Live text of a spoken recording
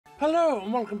Hello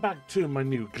and welcome back to my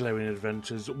new Galarian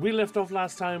adventures. We left off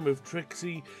last time with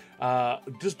Trixie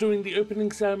just doing the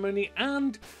opening ceremony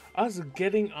and us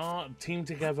getting our team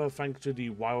together thanks to the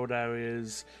Wild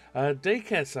Areas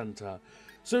daycare center.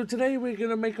 So today we're going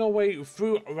to make our way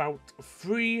through Route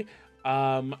 3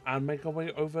 and make our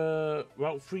way over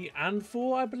Route 3 and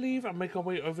 4, I believe, and make our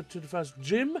way over to the first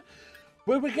gym,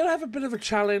 where we're going to have a bit of a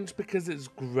challenge because it's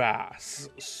grass.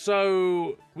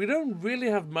 So we don't really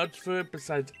have much for it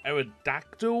besides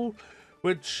Aerodactyl,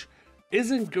 which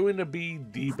isn't going to be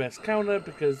the best counter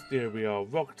because there we are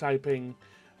rock typing.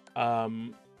 But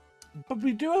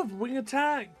we do have wing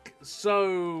attack,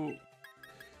 so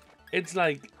it's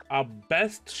like our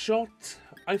best shot,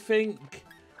 I think,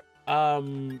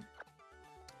 at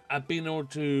being able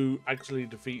to actually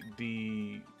defeat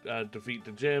the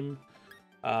gym.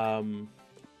 Yeah,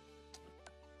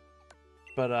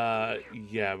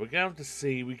 we're gonna have to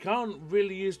see. We can't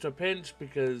really use to a pinch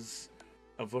because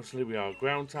unfortunately we are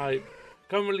ground type.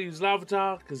 Can't really use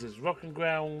Lavatar because it's rock and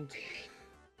ground.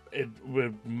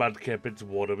 With Mudkip, it's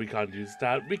water, we can't use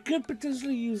that. We could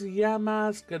potentially use a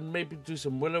Yamask and maybe do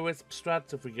some Will-O-Wisp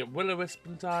strats if we get Will-O-Wisp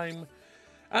in time.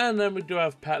 And then we do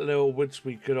have Petlil, which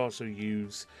we could also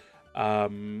use.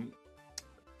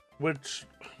 Which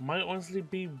might honestly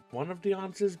be one of the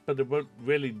answers, but it won't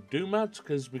really do much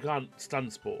because we can't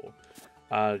Stun Spore.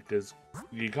 Because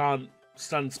you can't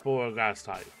Stun Spore a grass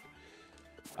type.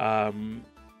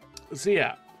 So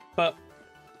yeah, but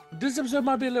this episode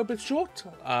might be a little bit short.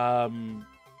 But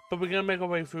we're going to make our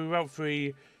way through Route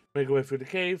 3, make our way through the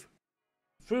cave,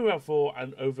 through Route 4,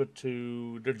 and over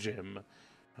to the gym.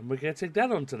 And we're going to take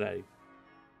that on today.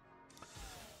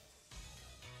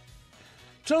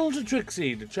 Channel to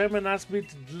Trixie, the chairman asked me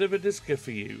to deliver this gift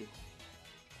for you.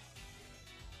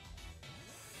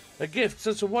 A gift,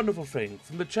 such a wonderful thing,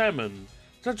 from the chairman,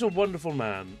 such a wonderful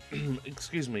man.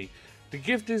 Excuse me. The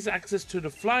gift is access to the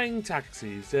flying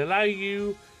taxis. They allow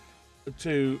you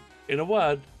to, in a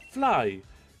word, fly.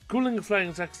 Calling a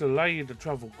flying taxi will allow you to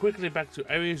travel quickly back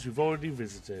to areas you've already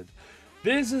visited.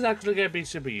 This is actually going to be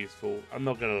super useful, I'm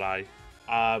not going to lie.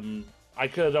 I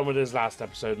could have done with this last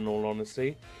episode in all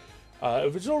honesty.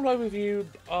 If it's alright with you,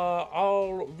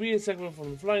 I'll read a segment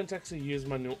from the Flying Taxi Use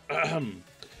Manual.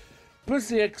 Press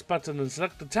the X button and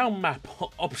select the town map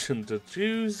option to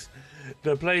choose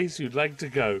the place you'd like to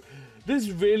go. This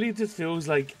really just feels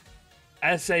like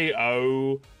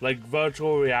SAO, like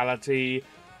virtual reality,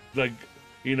 like,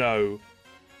 you know,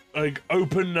 like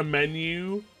open the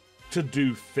menu to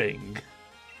do thing.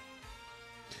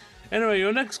 Anyway,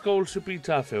 your next goal should be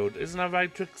Turfield, isn't that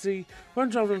right, Trixie? When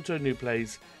traveling to a new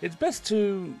place, it's best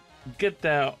to get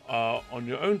there on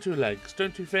your own two legs,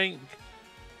 don't you think?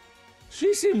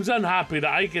 She seems unhappy that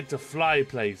I get to fly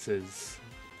places.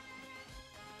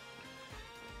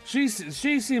 She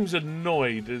seems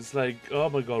annoyed. It's like, oh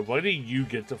my god, why do you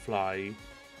get to fly?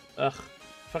 Ugh,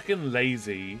 fucking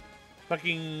lazy.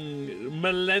 Fucking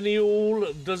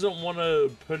millennial doesn't want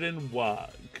to put in work.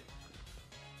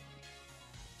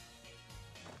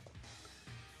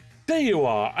 There you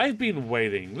are. I've been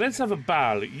waiting. Let's have a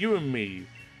battle, you and me.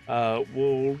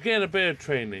 We'll get a bit of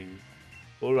training.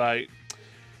 All right.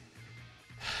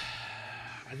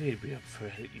 I need to be up for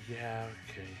it. Yeah,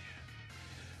 okay.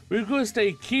 We're going to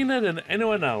stay keener than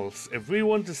anyone else if we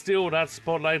want to steal that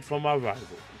spotlight from our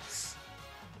rivals.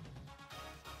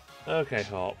 Okay,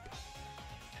 Hop.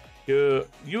 You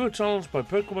were challenged by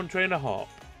Pokemon Trainer Hop.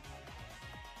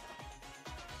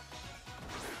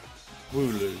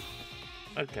 Wooloo.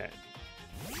 Okay.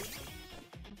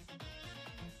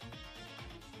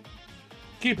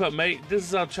 Keep up, mate. This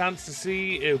is our chance to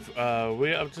see if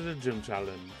we're up to the gym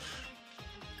challenge.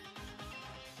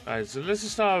 Alright, so let's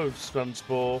just start with Stun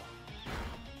Spore.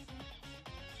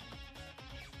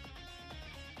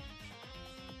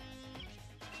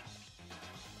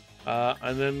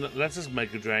 And then let's just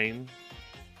Mega Drain.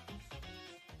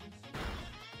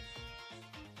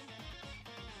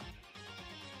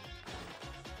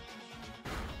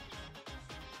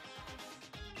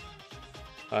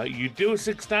 You deal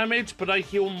 6 damage, but I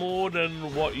heal more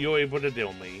than what you're able to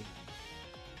deal me.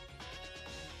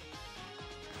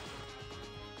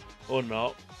 Or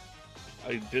not.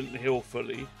 I didn't heal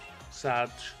fully. Sad.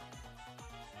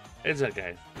 It's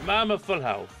okay. I'm at full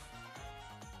health.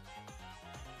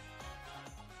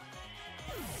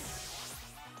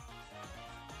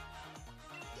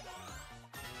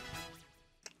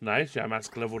 Nice,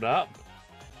 Yamask leveled up.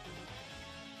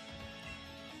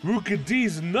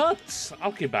 Rookad's nuts!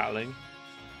 I'll keep battling.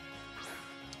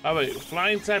 Oh wait,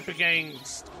 flying type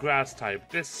against grass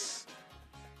type. This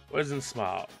wasn't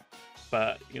smart.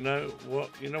 But you know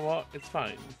what? It's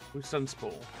fine. We've done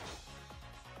Spore.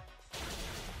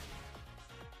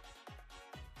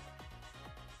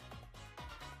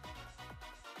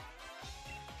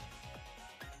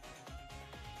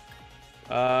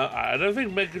 I don't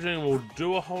think Mega Drain will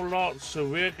do a whole lot, so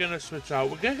we're gonna switch out.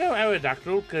 We're gonna go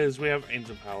Aerodactyl because we have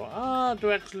Angel Power.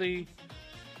 Do actually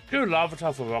go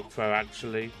Larvitar for Rock Throw,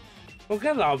 actually. We'll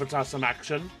get Larvitar some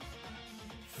action.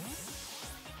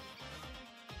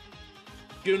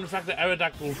 Given the fact that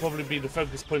Aerodactyl will probably be the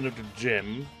focus point of the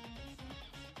gym.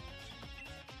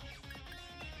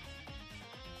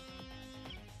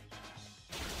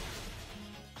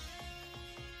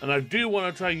 And I do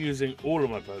want to try using all of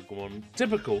my Pokemon.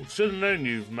 Typical. Should have known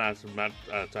you've massive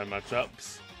time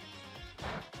matchups.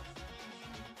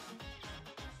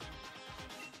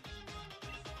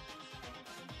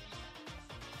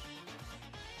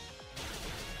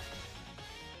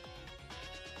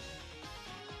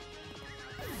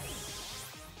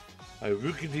 Oh,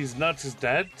 Rookie's Nuts is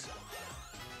dead.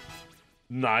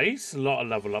 Nice. A lot of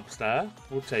level ups there.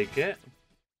 We'll take it.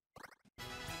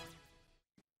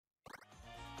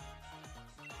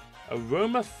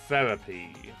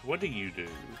 Aromatherapy. What do you do?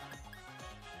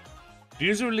 The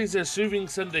user releases a soothing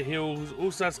scent that heals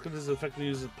all stats that affect the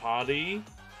user's party.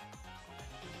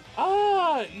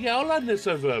 Ah, yeah, I'll add this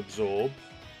over Absorb.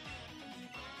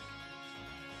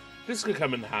 This could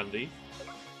come in handy.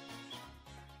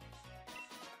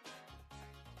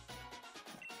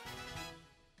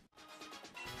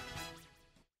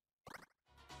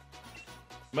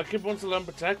 My kid wants to learn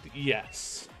Protect?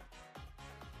 Yes.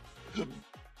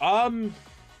 I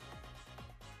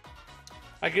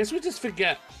guess we just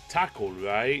forget Tackle,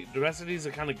 right? The rest of these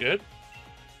are kind of good.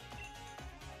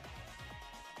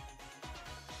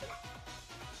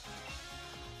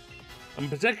 And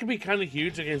Protect can be kind of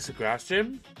huge against the Grass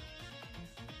Gym.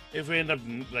 If we end up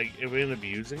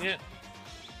using it.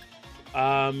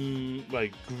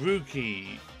 Like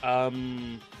Grookey.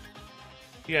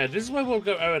 Yeah, this is where we'll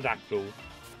go Aerodactyl.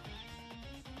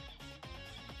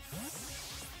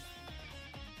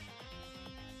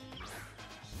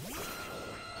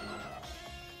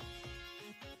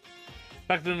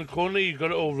 Back in the corner, you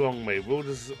got it all wrong, mate. We'll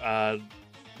just,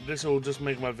 this will just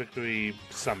make my victory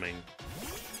summing.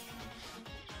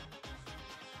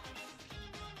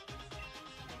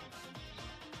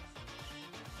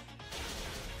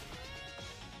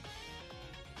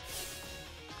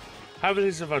 Have a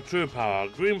taste of our true power.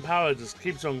 Green power just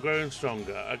keeps on growing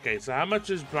stronger. Okay, so how much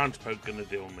is Branch Poke gonna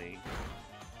deal me?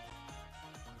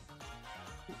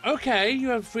 Okay, you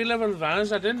have 3 level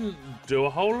advantage. I didn't do a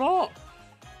whole lot.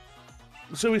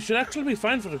 So we should actually be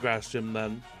fine for the Grass Gym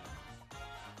then.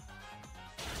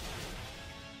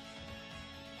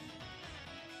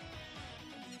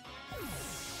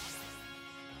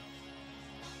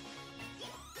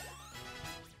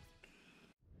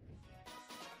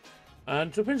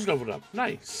 And Trapinch leveled up.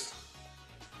 Nice.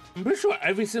 I'm pretty sure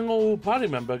every single party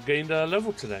member gained a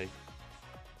level today.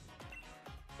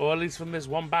 Or at least from this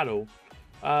one battle.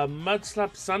 Mud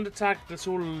Slap, Sand Attack, this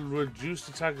will reduce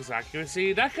the attacker's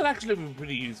accuracy. That could actually be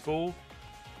pretty useful.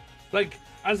 Like,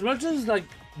 as much as, like,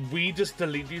 we just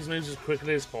delete these moves as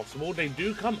quickly as possible, they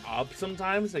do come up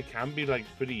sometimes. They can be, like,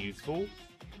 pretty useful.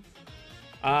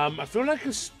 I feel like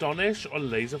Astonish or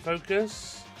Laser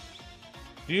Focus.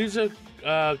 The user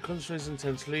concentrates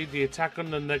intensely. The attack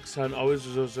on the next turn always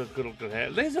results in a good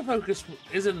hit. Laser Focus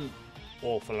isn't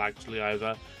awful, actually,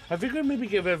 either. I think we maybe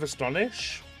give it an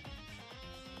Astonish.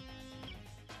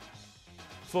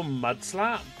 For Mud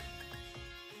Slap,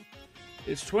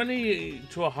 it's 20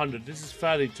 to 100. This is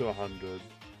 30 to 100.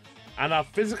 And our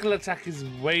physical attack is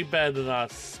way better than our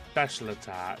special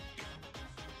attack.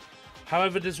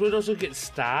 However, this would also get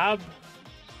Stab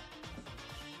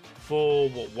for,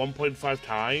 what, 1.5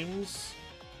 times?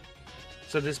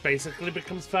 So this basically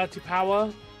becomes 30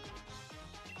 power.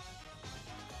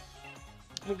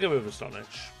 We'll go with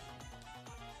Astonish.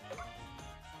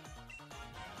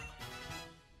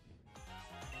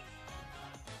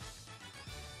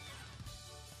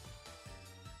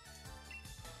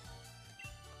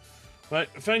 Right,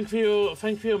 thank you for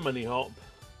your money, Hop.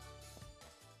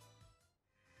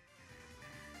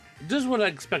 This is what I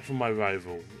expect from my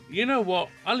rival. You know what?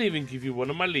 I'll even give you one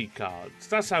of my league cards.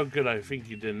 That's how good I think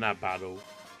you did in that battle.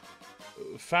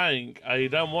 Frank, I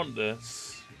don't want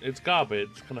this. It's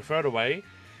garbage. Can I throw it away?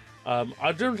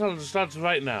 Our gym challenge starts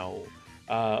right now.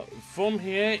 From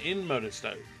here in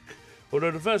Motorstoke.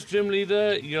 Although the first gym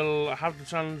leader you'll have to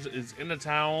challenge is in a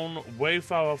town way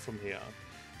far off from here.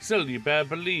 Still, you better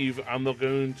believe I'm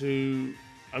going to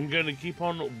keep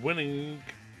on winning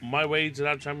my way to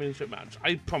that championship match.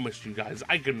 I promise you guys,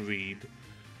 I can read.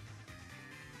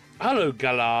 Hello,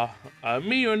 Galar.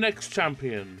 Me, your next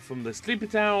champion from the sleepy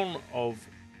town of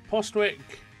Postwick.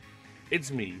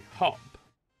 It's me, Hop.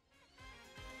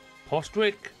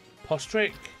 Postwick?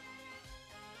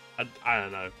 I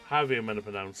don't know. However you're meant to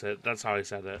pronounce it. That's how I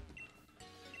said it.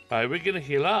 Alright, we're gonna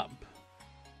heal up.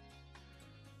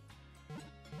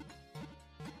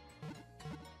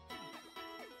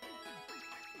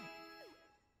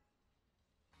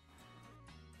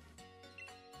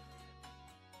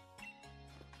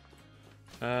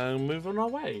 And move on our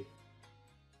way.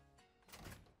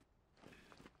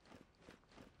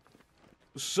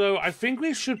 So I think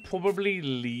we should probably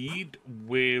lead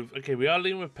with... Okay, we are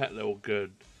leading with Pet Little,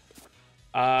 good.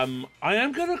 I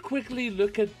am going to quickly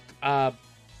look at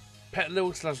Pet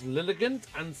Little / Lilligant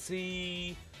and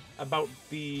see about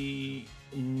the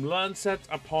learn set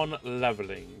upon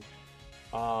leveling.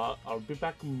 I'll be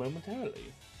back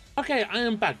momentarily. Okay, I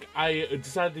am back. I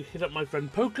decided to hit up my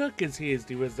friend Poker because he is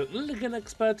the resident Lilligant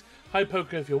expert. Hi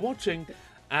Poker if you're watching.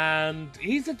 And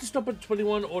he said to stop at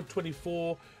 21 or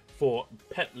 24 for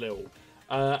Pet Lil.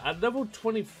 At level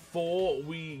 24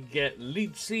 we get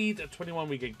Leech Seed, at 21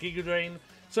 we get Giga Drain.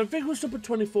 So I think we'll stop at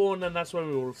 24 and then that's when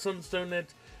we will Sunstone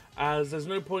it. As there's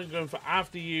no point going for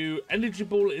After You. Energy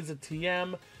Ball is a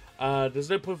TM. There's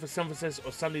no point for Synthesis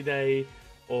or Sunny Day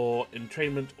or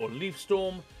Entrainment or Leaf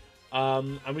Storm.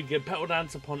 And we get Petal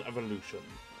Dance upon Evolution.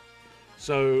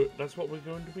 So that's what we're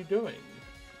going to be doing.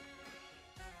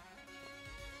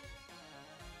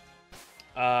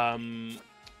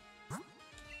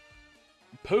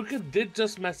 Poker did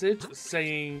just message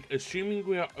saying, assuming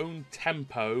we are own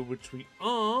tempo, which we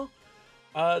are,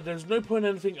 there's no point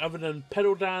in anything other than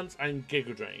Petal Dance and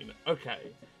Giga Drain.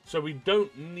 Okay, so we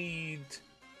don't need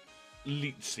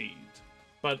Leech Seed.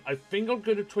 But I think I'll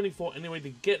go to 24 anyway to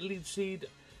get Leech Seed.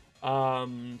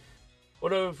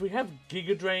 Although if we have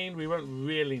Giga Drain, we won't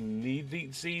really need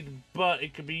Leech Seed, but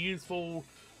it could be useful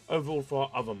overall for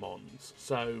our other mons.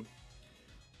 So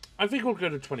I think we'll go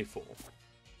to 24.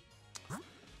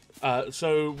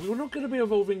 So we're not going to be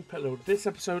evolving Pet Little this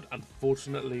episode,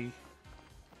 unfortunately.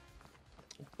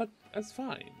 But that's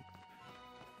fine.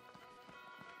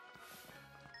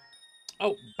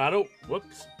 Oh, battle.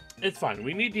 Whoops. It's fine.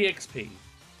 We need the XP.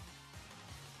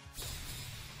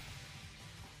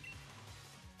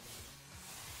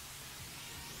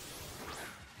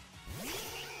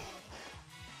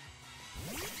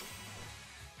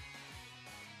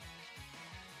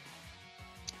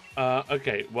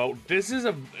 Okay, well, this is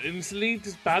instantly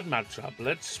this bad matchup.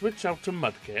 Let's switch out to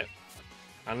Mudkip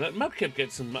and let Mudkip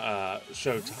get some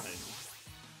showtime.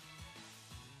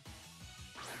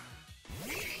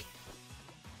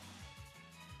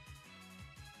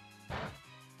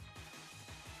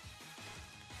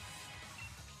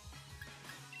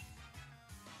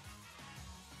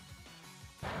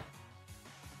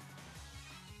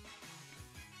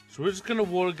 So we're just gonna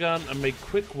Water Gun and make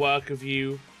quick work of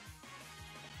you.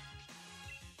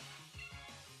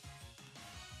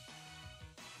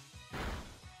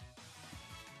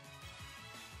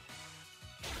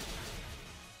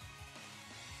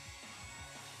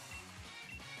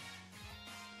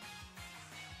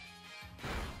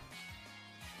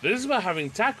 This is where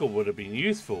having Tackle would have been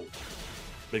useful,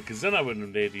 because then I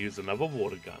wouldn't need to use another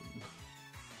Water Gun.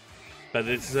 But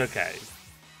it's okay.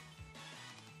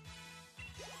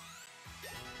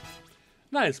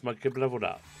 Nice, Mudkip leveled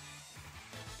up.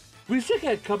 We should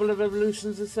get a couple of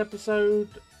evolutions this episode.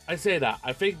 I say that,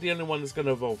 I think the only one that's going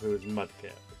to evolve here is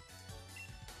Mudkip.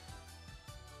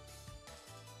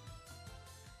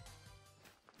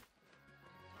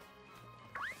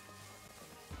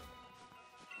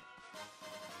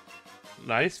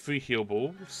 Nice, 3 heal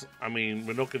balls. I mean,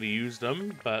 we're not going to use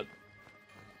them, but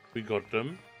we got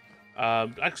them.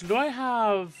 Actually, do I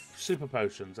have super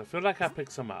potions? I feel like I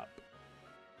picked some up.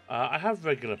 I have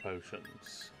regular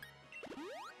potions.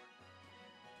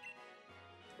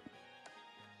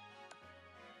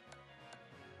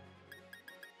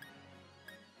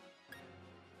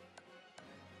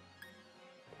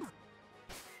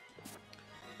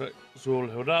 Right, so all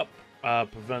healed up.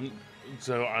 Prevent.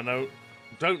 So I know.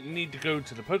 Don't need to go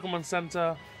to the Pokemon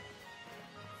Center.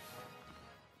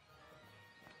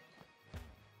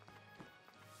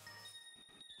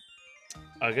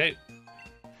 Okay.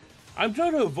 I'm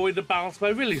trying to avoid the battles, but I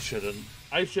really shouldn't.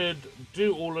 I should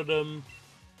do all of them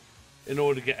in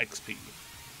order to get XP.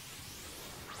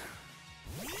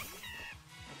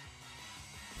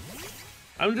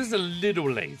 I'm just a little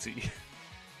lazy.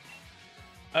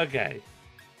 Okay.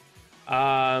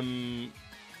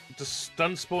 Just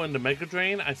Stun Spore into Mega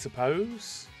Drain, I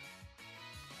suppose.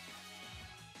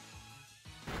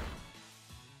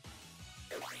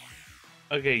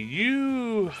 Okay,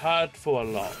 you hurt for a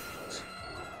lot.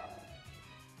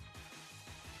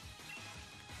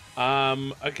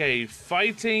 Okay,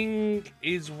 Fighting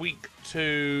is weak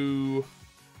to...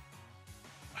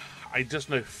 I just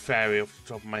know fairy off the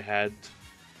top of my head.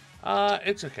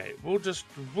 It's okay. We'll just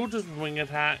wing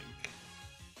attack.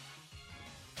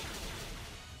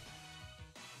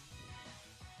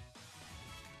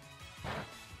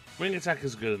 Wing attack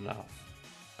is good enough.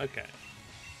 Okay.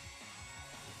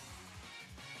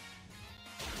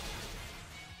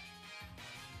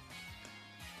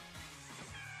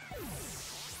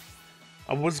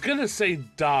 I was gonna say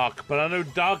dark, but I know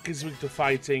dark is weak to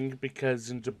fighting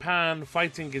because in Japan,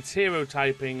 fighting is hero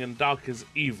typing and dark is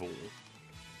evil.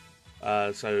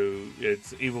 So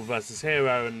it's evil versus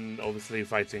hero, and obviously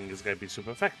fighting is going to be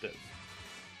super effective.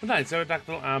 But nice,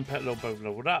 Aerodactyl and Petlil both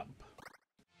leveled up.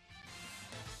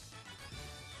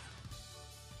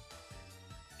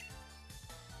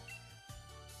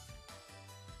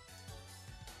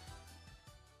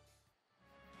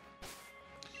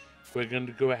 We're going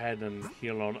to go ahead and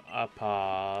heal on up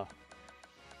our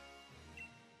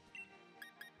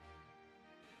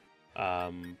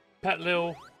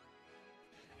Petlil.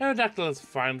 Aerodactyl is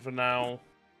fine for now.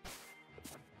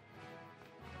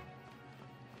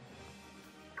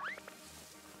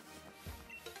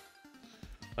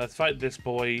 Let's fight this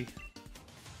boy.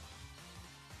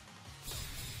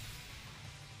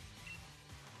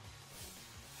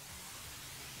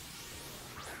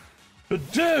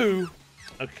 Badoo!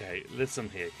 Okay, listen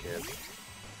here, kid.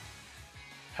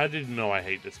 How did you know I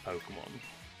hate this Pokemon?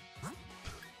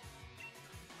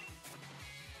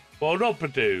 Well, not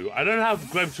Badoo. I don't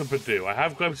have grapes of Badoo. I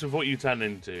have grapes of what you turn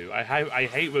into. I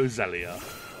hate Roselia.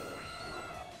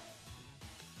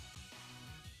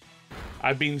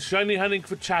 I've been shiny hunting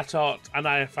for Chatot, and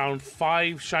I have found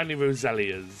 5 shiny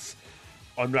Roselias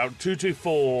on Route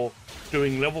 224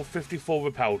 doing level 54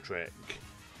 Repel Trick.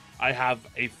 I have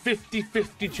a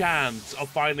 50-50 chance of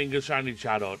finding a shiny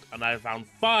Chatot, and I found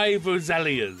 5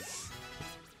 Roselias.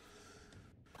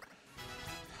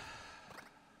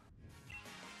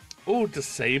 Oh,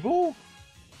 disable?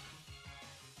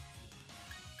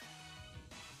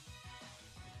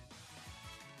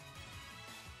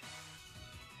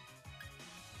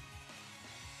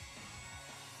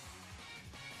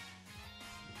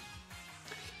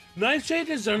 Nightshade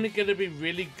is only going to be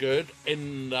really good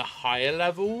in the higher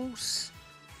levels.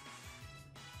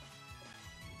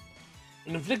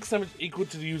 And inflicts damage equal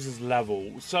to the user's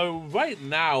level. So right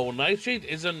now, Nightshade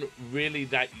isn't really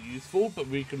that useful, but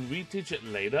we can reteach it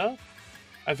later.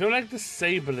 I feel like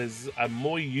Disable is a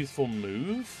more useful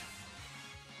move,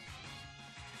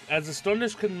 as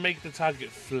Astonish can make the target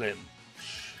flinch.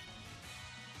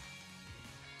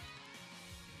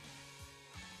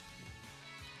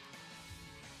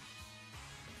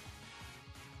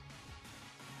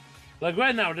 Like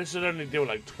right now, this should only deal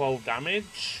like 12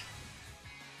 damage.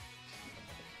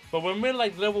 But when we're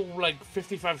like level like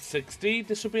 55, 60,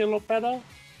 this should be a lot better.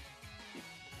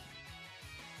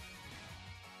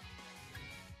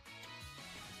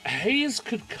 Haze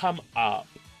could come up.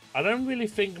 I don't really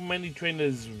think many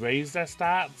trainers raise their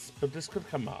stats, but this could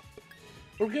come up.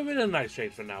 We'll give it a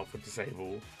Nightshade for now for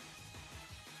Disable.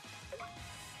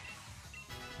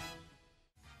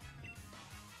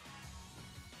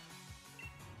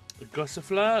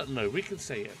 Gossifleur? No, we can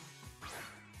say it.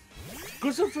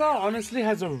 Gossifleur honestly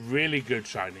has a really good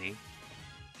shiny.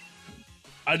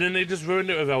 And then they just ruined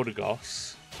it with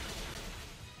Eldegoss.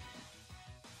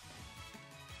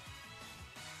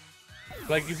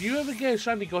 Like, if you ever get a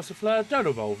shiny Gossifleur, don't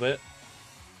evolve it.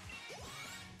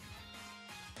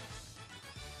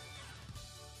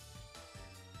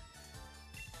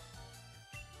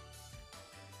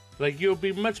 Like, you'll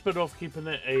be much better off keeping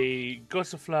it a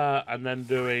Gossifleur and then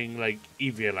doing, like,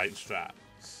 Eviolite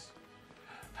strats.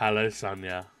 Hello,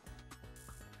 Sonia.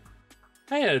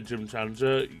 Hey, Gym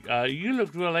Challenger. You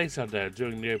looked real ace out there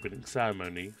during the opening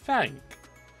ceremony. Thank.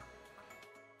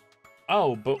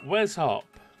 Oh, but where's Hop?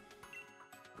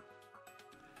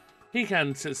 He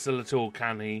can't sit still at all,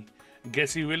 can he?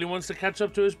 Guess he really wants to catch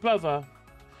up to his brother.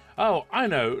 Oh, I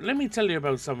know. Let me tell you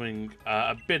about something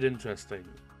a bit interesting.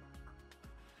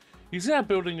 You see that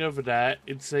building over there?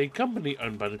 It's a company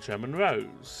owned by the Chairman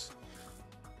Rose.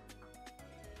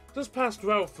 Just past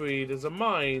Route 3, there's a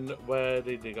mine where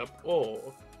they dig up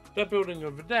ore. That building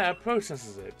over there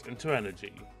processes it into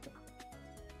energy.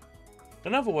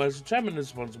 In other words, the Chairman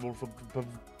is responsible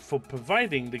for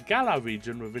providing the Galar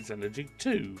region with its energy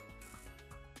too.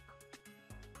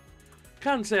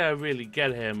 Can't say I really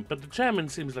get him, but the Chairman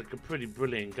seems like a pretty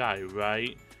brilliant guy,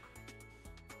 right?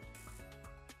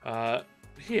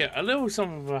 Here, a little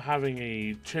something for having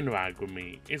a chinwag with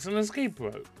me. It's an escape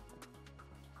rope.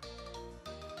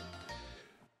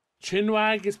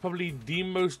 Chinwag is probably the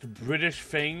most British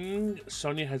thing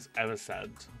Sonia has ever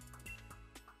said.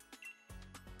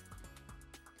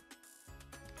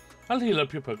 I'll heal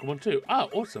up your Pokemon too. Ah,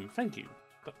 awesome. Thank you.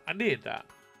 I needed that.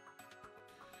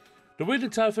 The way to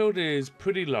turf field is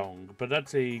pretty long, but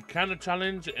that's a kind of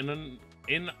challenge in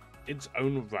its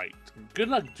own right. Good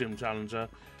luck, Gym Challenger.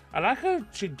 I like how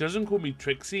she doesn't call me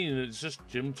Trixie and it's just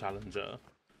Gym Challenger.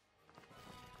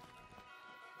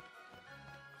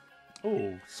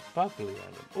 Oh, Sparkly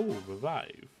Island. Oh,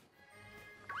 Revive.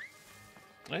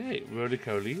 Hey,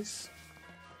 Roly-Colies.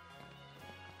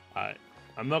 Alright,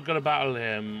 I'm not going to battle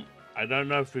him. I don't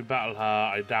know if we battle her.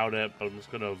 I doubt it, but I'm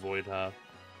just going to avoid her.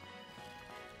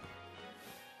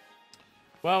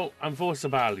 Well, I'm forced to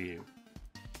battle you.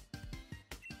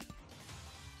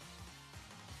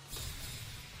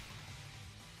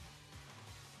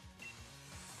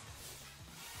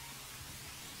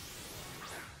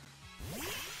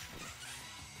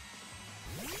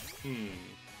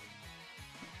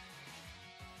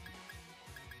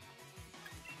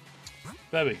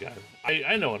 There we go.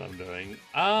 I know what I'm doing.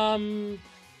 Can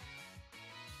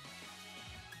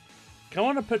I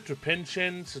want to put Trapinch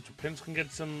in so Trapinch can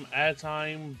get some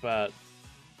airtime, but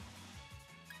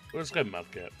let's go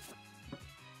Mudkip.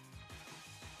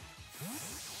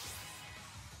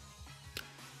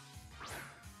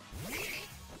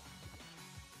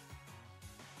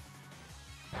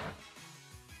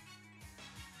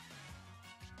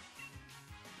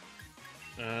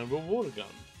 And we'll Water Gun.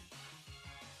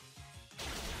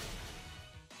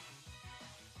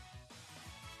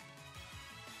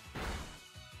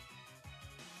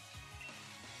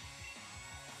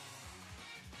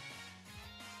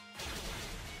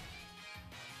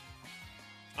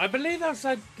 I believe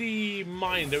outside the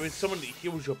mine there is someone that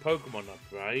heals your Pokemon up,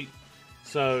 right?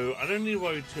 So I don't need to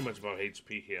worry too much about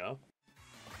HP here.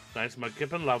 Nice, my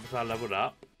Kip and Larvitar leveled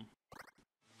up.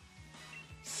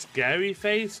 Scary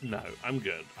Face? No, I'm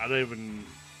good. I don't even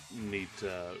need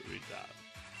to read that.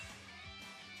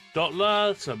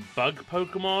 Dottler, it's a bug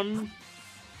Pokemon.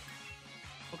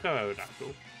 We'll go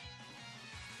Aerodactyl.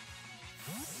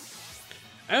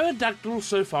 Aerodactyl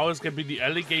so far is going to be the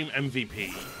early game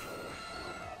MVP.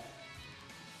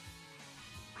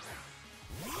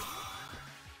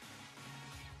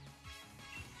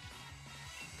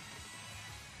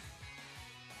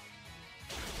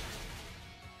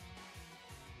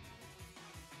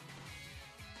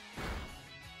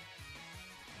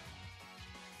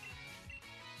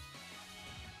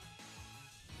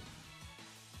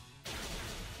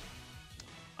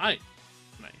 Aye.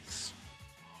 Nice.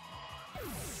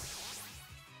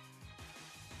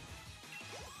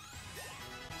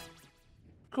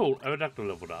 Cool, Aerodactyl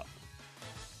leveled up.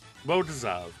 Well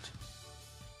deserved.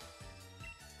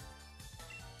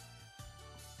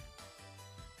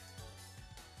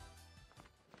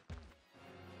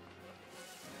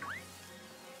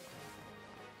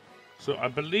 So I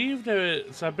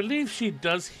believe she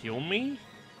does heal me.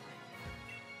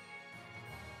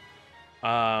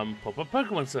 Pop a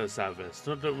Pokemon service.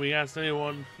 Not that we asked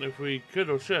anyone if we could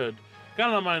or should.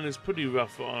 Galar Mine is pretty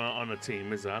rough on a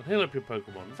team, is that? Heal up your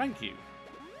Pokemon. Thank you.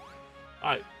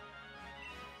 Alright.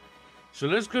 So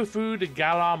let's go through the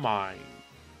Galar Mine.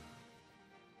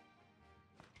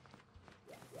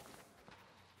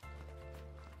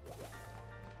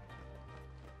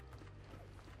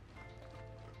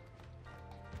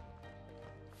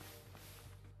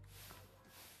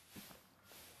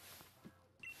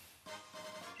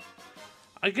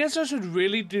 I guess I should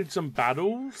really do some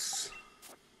battles,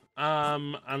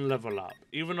 and level up.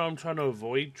 Even though I'm trying to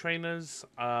avoid trainers.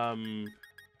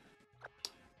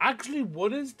 Actually,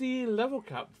 what is the level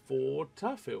cap for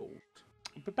Turffield?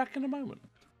 I'll be back in a moment.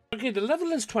 Okay, the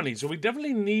level is 20, so we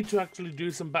definitely need to actually do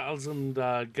some battles and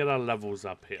get our levels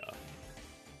up here.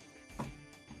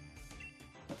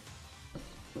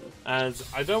 As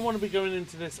I don't want to be going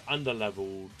into this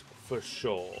under-leveled for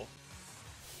sure.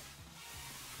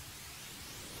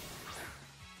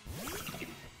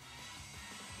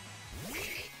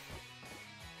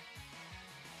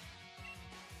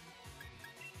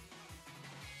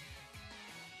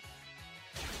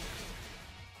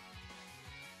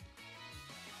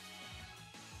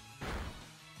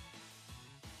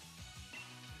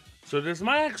 So this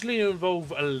might actually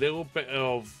involve a little bit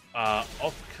of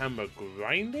off-camera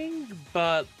grinding,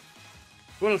 but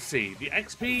we'll see. The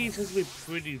XP seems to be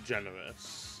pretty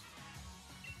generous.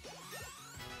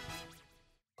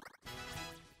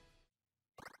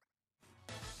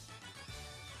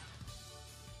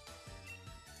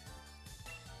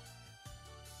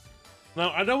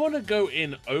 Now, I don't want to go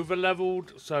in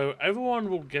over-leveled, so everyone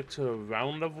will get to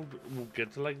around level, will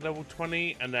get to like level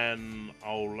 20, and then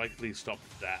I'll likely stop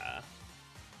there.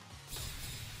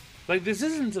 Like, this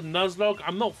isn't a Nuzlocke,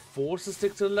 I'm not forced to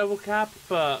stick to the level cap,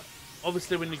 but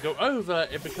obviously when you go over,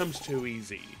 it becomes too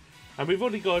easy. And we've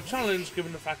already got a challenge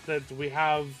given the fact that we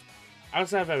have,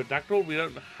 outside of Aerodactyl, we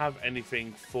don't have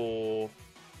anything for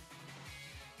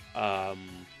it.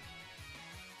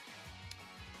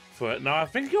 Now, I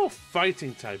think you're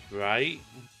fighting type, right?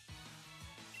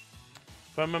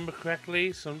 If I remember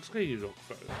correctly, so I'm just going to use Rock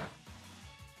Throw.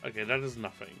 Okay, that is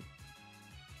nothing.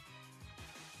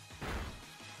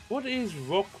 What is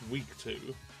Rock weak to?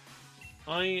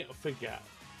 I forget.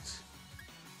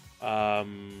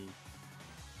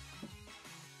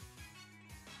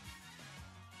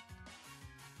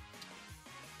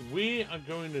 We are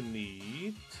going to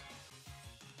need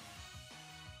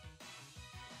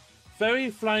Fairy,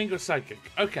 Flying, or Psychic.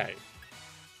 Okay.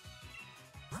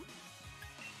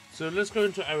 So let's go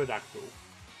into Aerodactyl.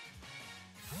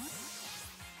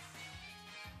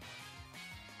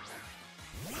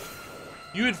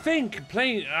 You would think,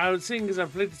 seeing as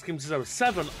I've played this game since I was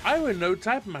 7, I would know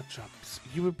type matchups.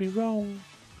 You would be wrong.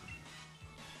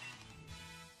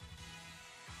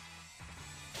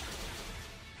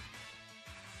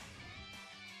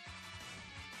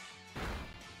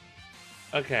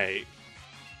 Okay.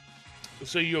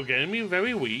 So you're getting me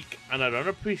very weak, and I don't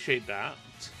appreciate that.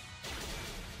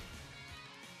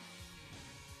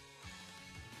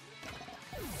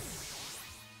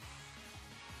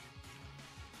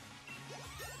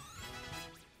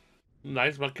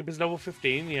 Nice, Mudkip is level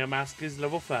 15, yeah, Mask is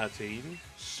level 13.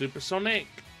 Supersonic?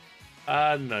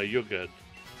 No, you're good.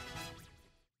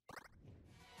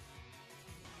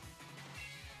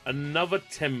 Another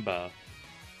Timber.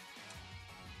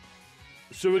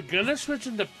 So we're gonna switch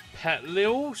into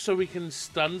Petlil so we can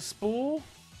Stun Spore.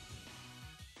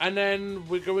 And then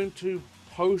we're going to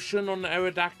Potion on the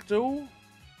Aerodactyl.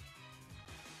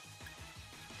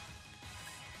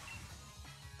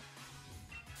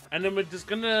 And then we're just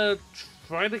gonna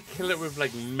try to kill it with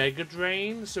like Mega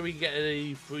Drain so we get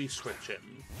a free switch in.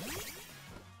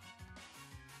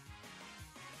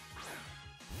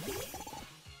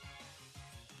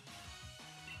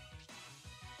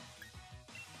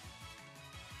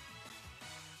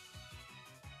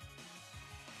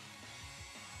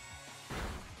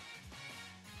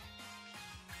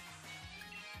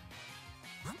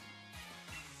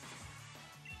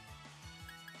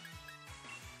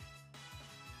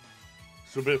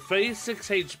 So we're 36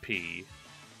 HP.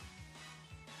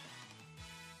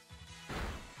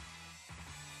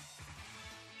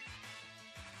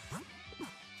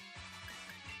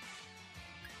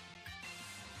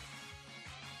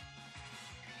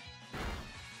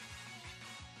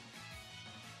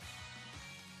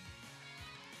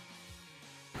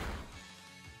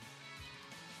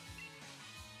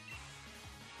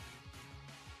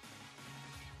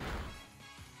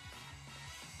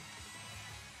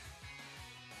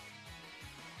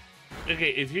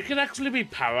 Okay, if you can actually be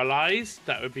paralyzed,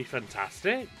 that would be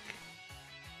fantastic.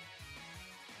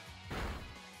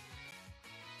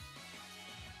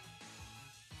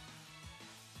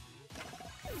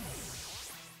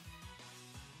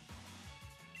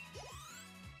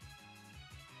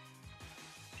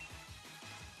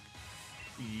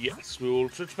 Yes, we will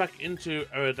switch back into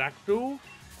Aerodactyl.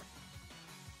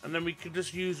 And then we can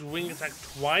just use Wing Attack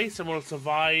twice and we'll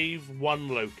survive one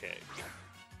low kick.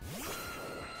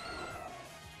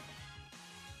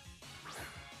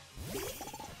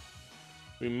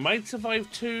 We might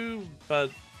survive 2,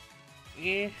 but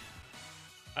yeah,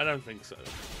 I don't think so.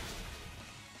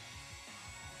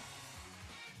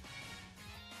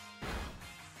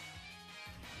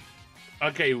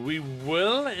 Okay, we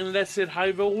will unless it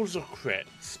high rolls or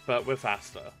crits, but we're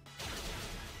faster.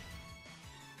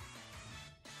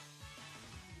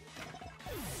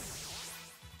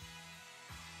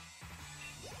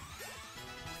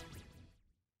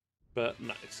 But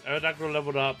nice. Aerodactyl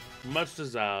leveled up, much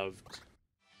deserved.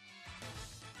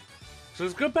 So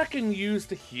let's go back and use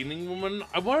the Healing Woman.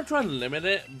 I want to try and limit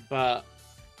it, but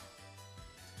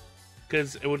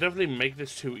because it will definitely make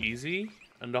this too easy,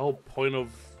 and the whole point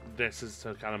of this is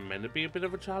to kind of meant to be a bit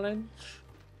of a challenge.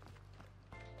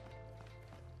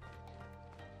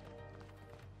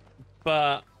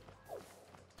 But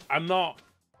I'm not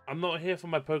here for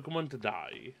my Pokemon to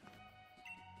die.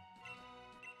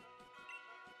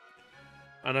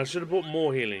 And I should have bought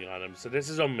more healing items, so this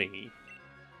is on me.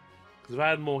 Because if I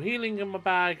had more healing in my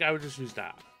bag, I would just use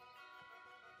that.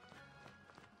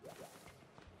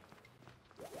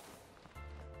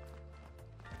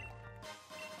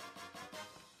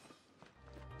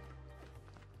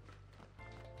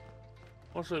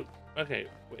 Also, okay,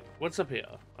 wait, what's up here?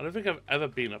 I don't think I've ever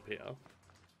been up here.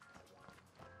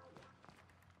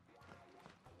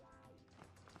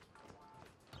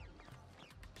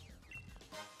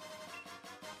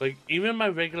 Like, even my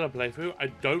regular playthrough, I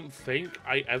don't think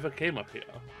I ever came up here.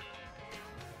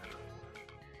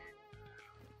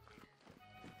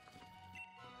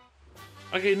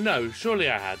 Okay, no, surely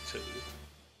I had to.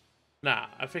 Nah,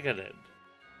 I think I did.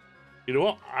 You know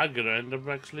what? I'm gonna end up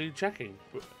actually checking.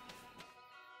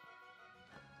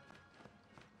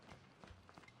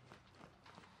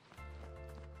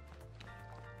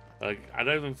 Like, I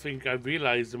don't even think I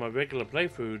realized in my regular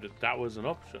playthrough that that was an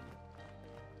option.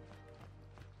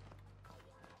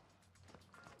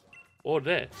 Or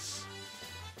this.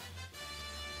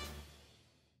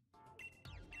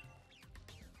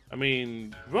 I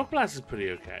mean, Rock Blast is pretty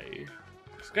okay.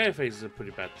 Scareface is a pretty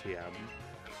bad TM.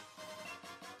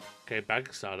 Okay, bag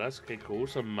of Stardust. Okay, cool.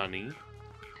 Some money.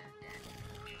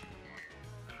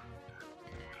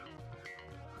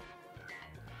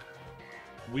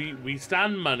 We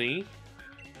stand money.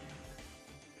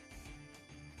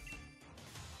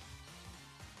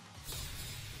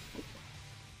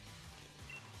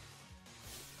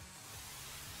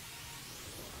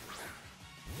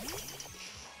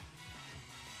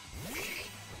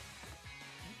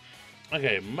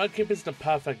 Okay, Mudkip is the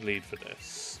perfect lead for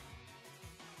this.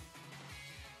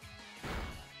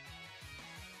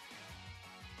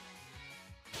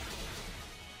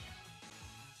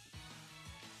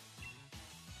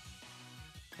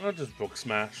 I'll just Book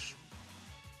Smash.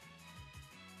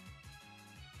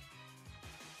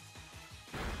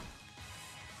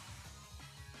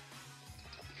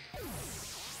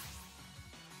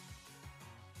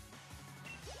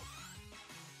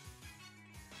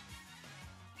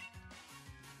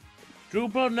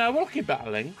 Drupal, now we'll keep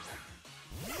battling.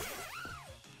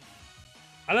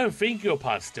 I don't think you're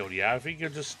past still yet. I think you're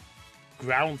just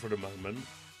ground for the moment.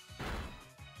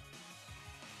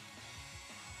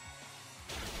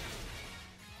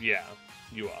 Yeah,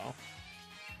 you are.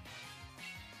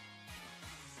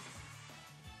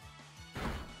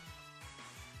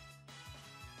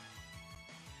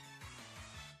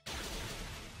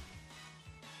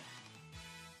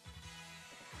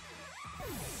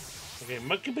 Okay,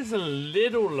 Mudkip is a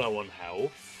little low on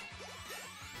health.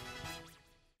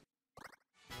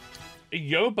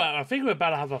 I think we're about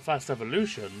to have our first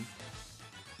evolution.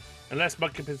 Unless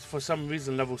Mudkip is for some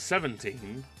reason level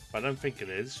 17. But I don't think it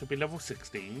is. Should be level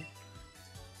 16.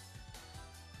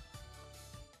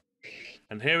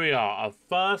 And here we are, our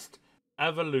first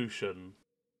evolution.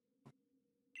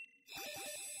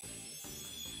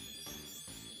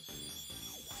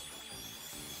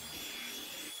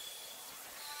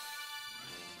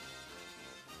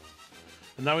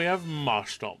 And now we have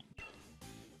Marshtomp.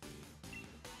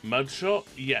 Mudshot,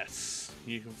 yes.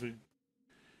 You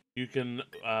can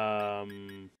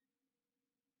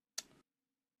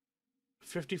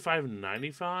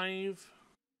 55.95.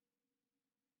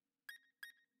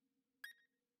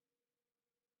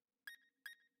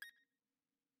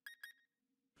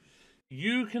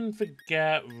 You can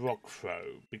forget Rock Throw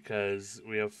because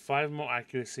we have 5 more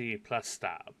accuracy plus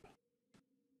stab.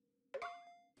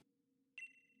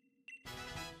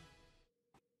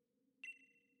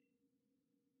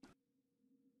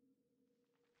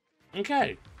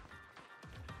 Okay.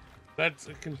 Let's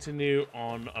continue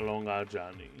on along our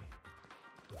journey.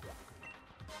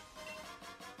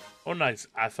 Oh, nice.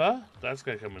 Atha? That's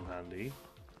gonna come in handy.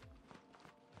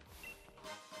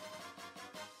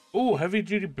 Oh, heavy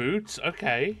duty boots?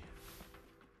 Okay.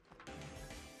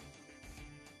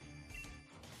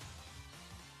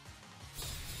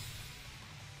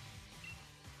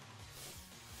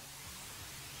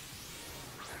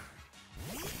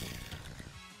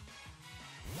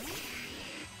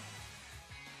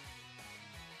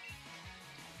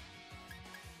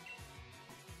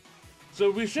 So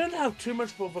we shouldn't have too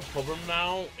much of a problem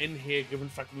now in here, given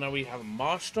the fact that now we have a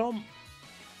Marshtomp.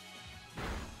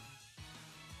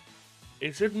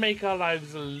 It should make our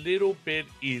lives a little bit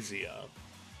easier.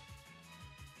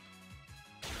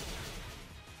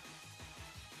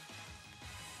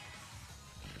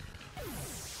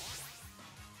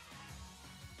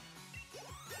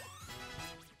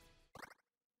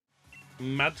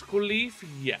 Magical Leaf,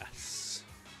 yes.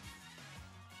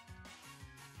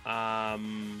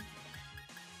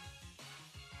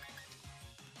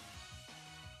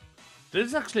 This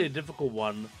is actually a difficult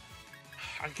one.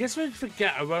 I guess we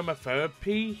forget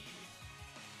aromatherapy.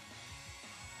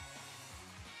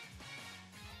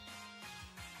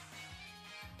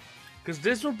 Because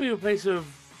this will be a place of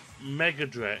Mega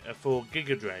Drain for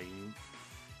Giga Drain.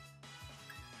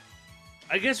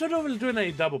 I guess we're not really doing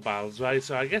any double battles, right?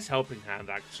 So I guess Helping Hand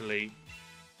actually.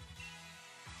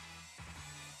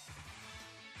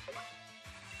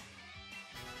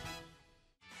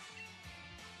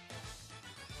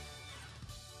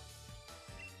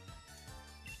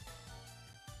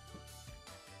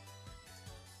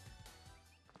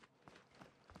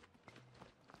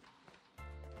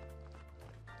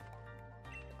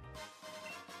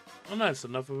 Oh, nice.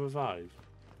 Another revive.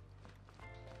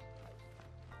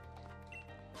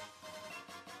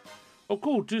 Oh,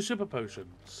 cool. 2 super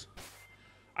potions.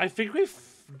 I think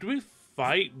do we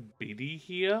fight Biddy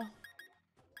here?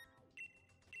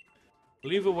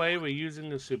 Well, either way, we're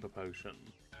using a super potion.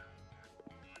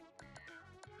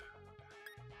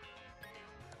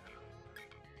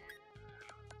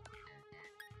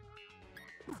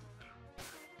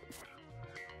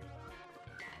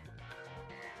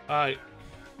 Alright.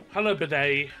 Hello,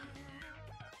 Bidet.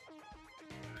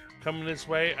 Coming this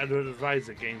way, I would advise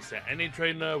against it. Any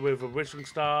trainer with a wishing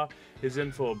star is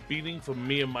in for a beating from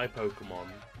me and my Pokemon.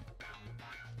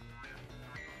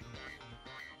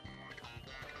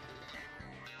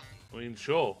 I mean,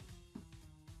 sure.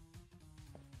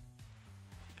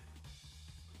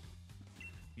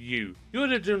 You're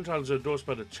the gym challenge endorsed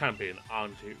by the champion,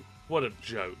 aren't you? What a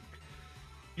joke.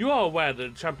 You are aware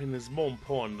that the champion is more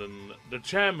important than... The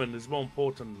chairman is more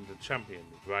important than the champion,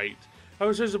 right? I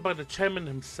was chosen by the chairman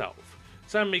himself,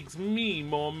 so that makes me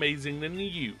more amazing than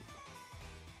you.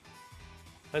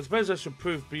 I suppose I should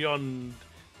prove beyond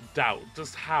doubt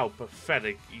just how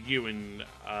pathetic you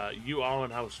are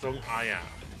and how strong I am.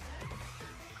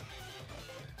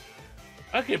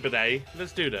 Okay, Bidet,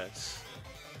 let's do this.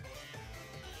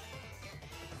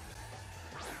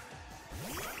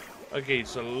 Okay,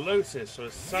 so Lotus, so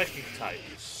a psychic type.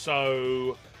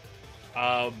 So,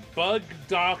 Bug,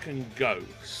 Dark, and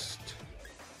Ghost.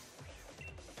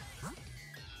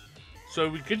 So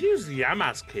we could use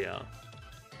Yamask here.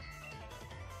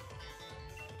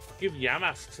 Give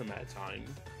Yamask some airtime.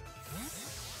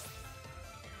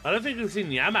 I don't think we've seen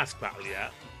Yamask battle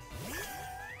yet.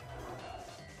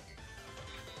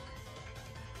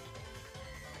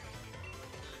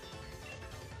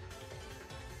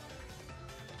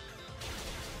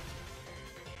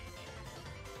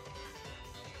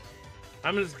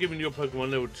 I'm just giving your Pokemon a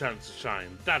little chance to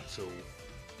shine, that's all.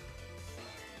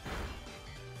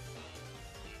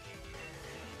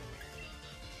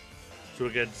 So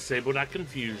we're going to disable that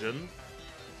confusion.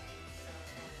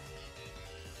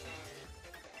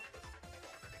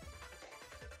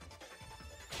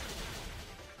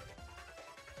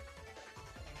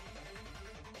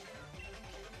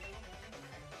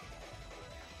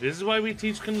 This is why we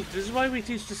teach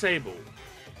disable.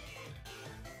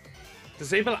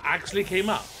 Disable actually came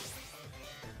up.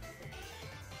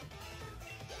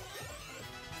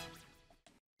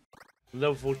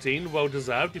 Level 14, well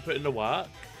deserved. You put in the work.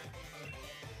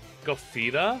 Got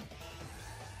feeder.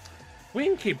 We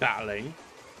can keep battling.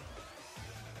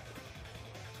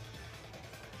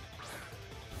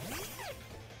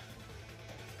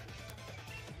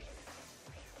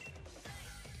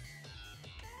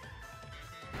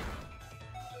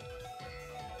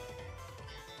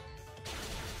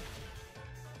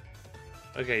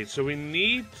 Okay, so we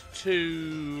need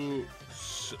to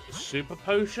super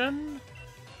potion,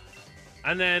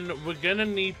 and then we're gonna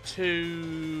need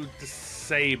to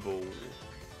disable.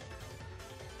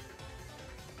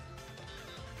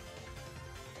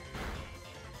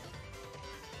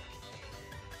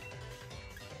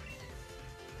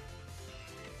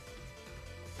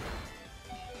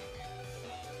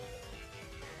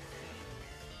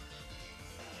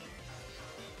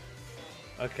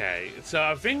 Okay, so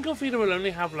I think Goldfeeder will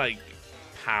only have, like,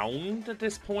 Pound at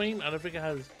this point. I don't think it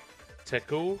has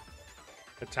Tickle.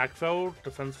 Attack fell,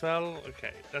 defense fell.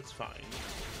 Okay, that's fine.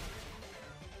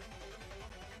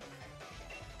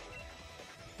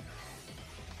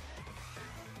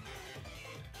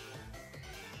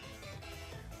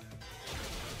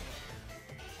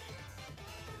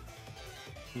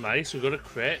 Nice, we got a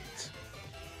crit.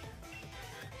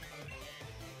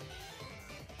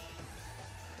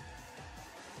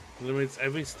 Limits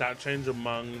every stat change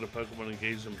among the Pokemon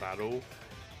engaged in battle.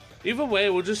 Either way,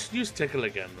 we'll just use Tickle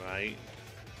again, right?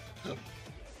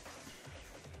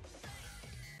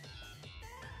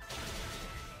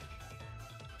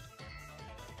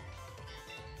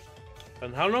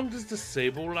 And how long does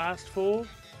Disable last for?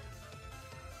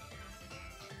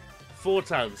 4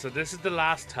 turns, so this is the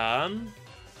last turn.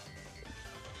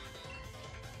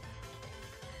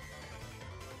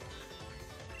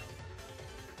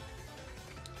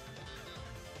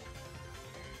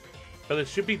 But it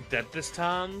should be dead this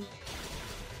turn.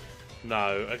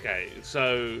 No, okay.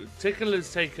 So, Tickle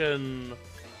has taken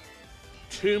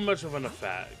too much of an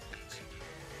effect.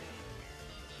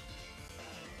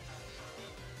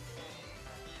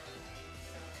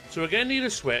 So we're going to need a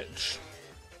switch.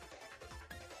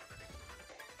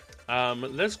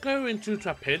 Let's go into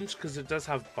Trapinch, because it does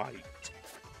have Bite.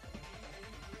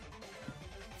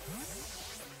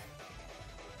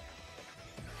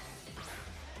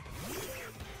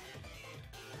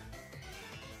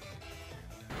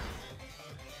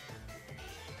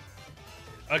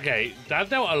 Okay, that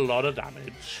dealt a lot of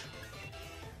damage.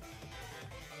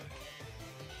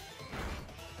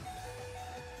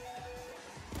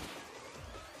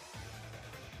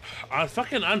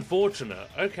 Fucking unfortunate.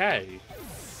 Okay.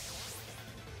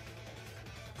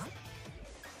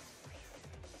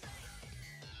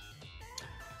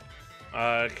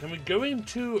 Can we go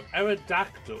into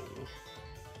Aerodactyl?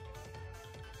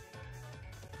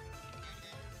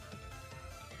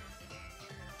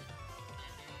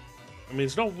 I mean,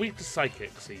 it's not weak to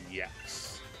Psychic, so yes.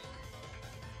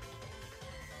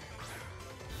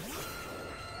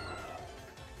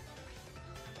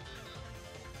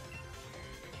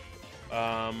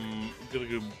 Gonna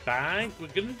go back. We're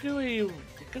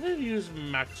gonna use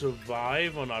Max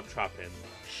Survive on our Trapinch.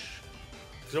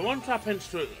 Because I want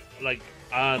Trapinch to, like,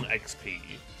 earn XP.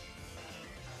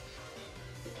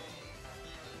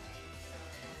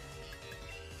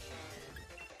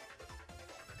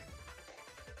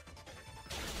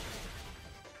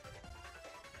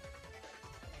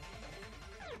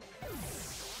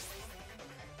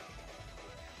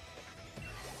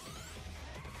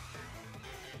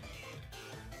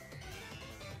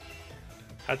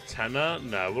 A tenor?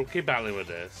 No, we'll keep battling with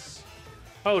this.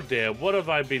 Oh dear, what have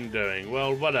I been doing?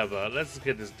 Well, whatever. Let's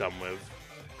get this done with.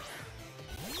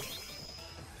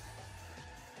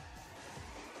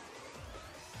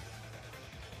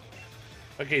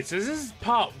 Okay, so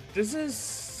this is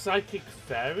Psychic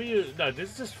Fairy? No,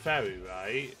 this is just Fairy,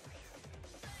 right?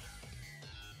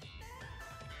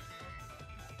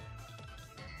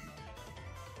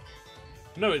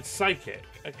 No, it's Psychic.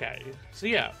 Okay, so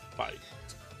yeah, fight.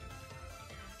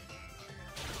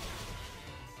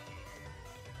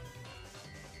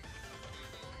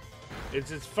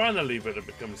 It's finally going to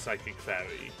become Psychic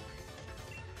Fairy.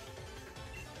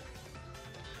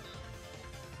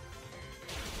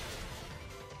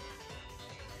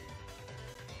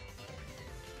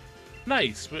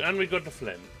 Nice, and we got the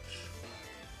flinch.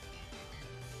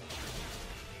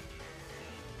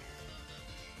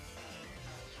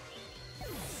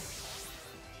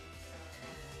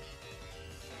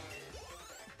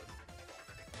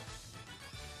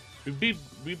 We beat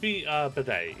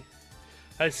Bidet.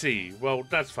 I see. Well,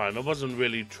 that's fine. I wasn't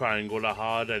really trying all that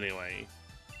hard anyway.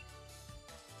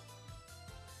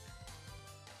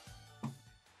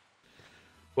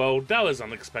 Well, that was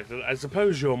unexpected. I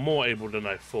suppose you're more able than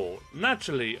I thought.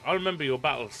 Naturally, I remember your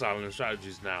battle style and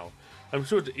strategies now. I'm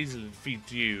sure to easily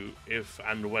defeat you if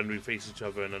and when we face each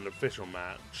other in an official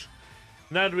match.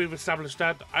 Now that we've established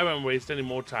that, I won't waste any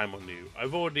more time on you.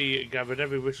 I've already gathered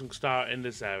every wishing star in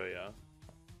this area.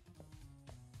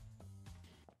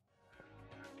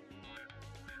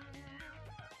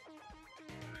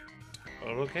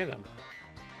 Okay then.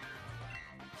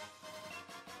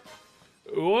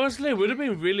 Honestly, it would have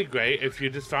been really great if you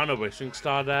just found a wishing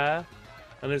star there,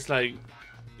 and it's like,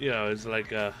 you know, it's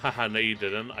like, haha, no you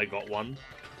didn't, I got one.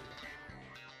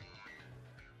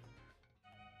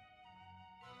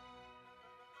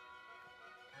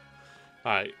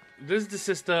 Alright, this is the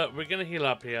sister, we're gonna heal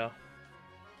up here.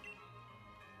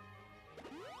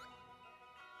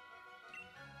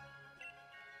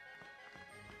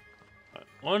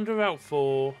 On to Route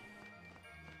 4.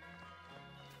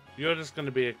 You're just going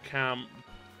to be a camp.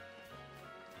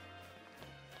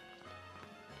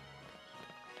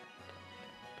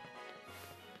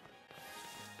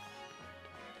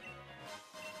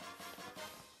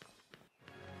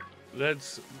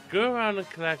 Let's go around and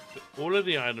collect all of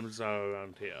the items that are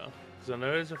around here. Because I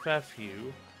know there's a fair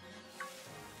few.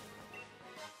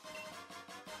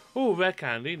 Oh, rare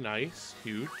candy. Nice.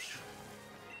 Huge.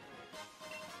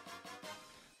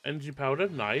 Energy powder,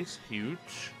 nice,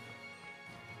 huge.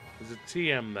 There's a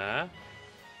TM there.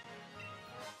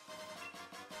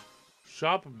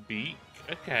 Sharp beak,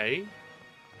 okay.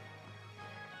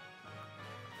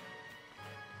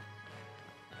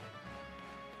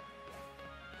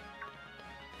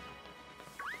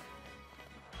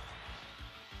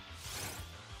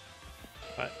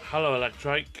 Right, hello,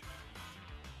 Electrike.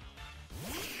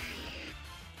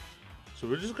 So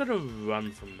we're just gonna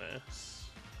run from this.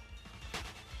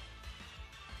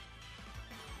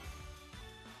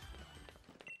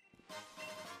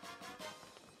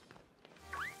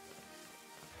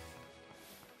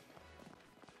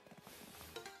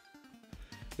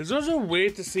 It's also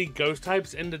weird to see ghost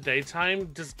types in the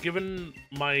daytime, just given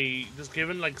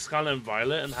like Scarlet and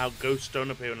Violet and how ghosts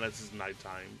don't appear unless it's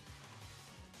nighttime.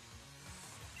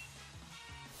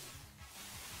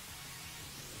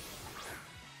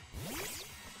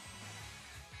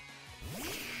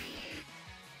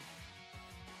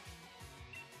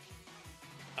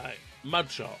 Alright, Mud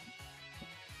Shot.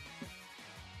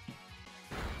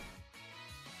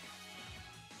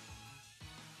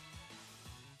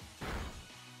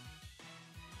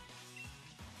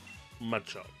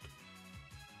 Mudshot.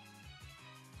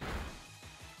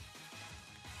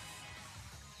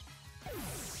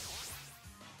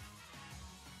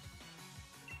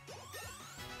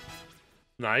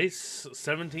 Nice.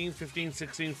 17, 15,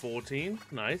 16, 14.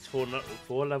 Nice.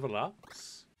 Four level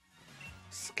ups.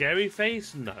 Scary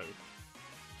face? No.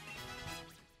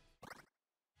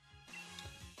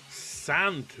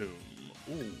 Sand Tomb.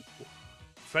 Ooh.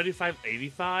 35,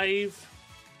 85.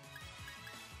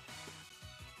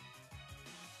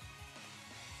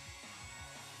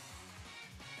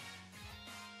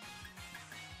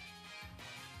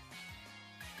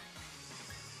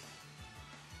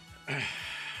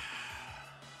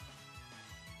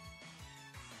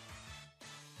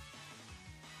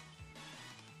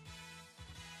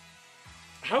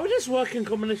 How would this work in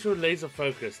combination with laser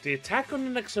focus? The attack on the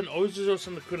next one always results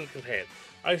in a critical hit.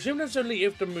 I assume that's only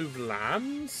if the move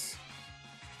lands.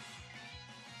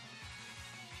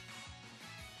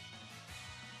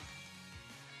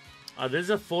 There's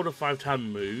a 4 to 5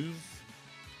 time move.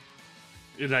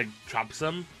 It like traps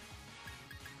them.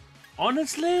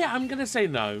 Honestly, I'm gonna say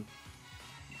no.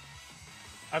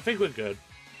 I think we're good.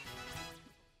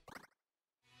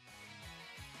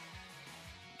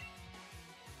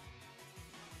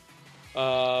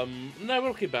 No,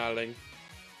 we'll keep battling.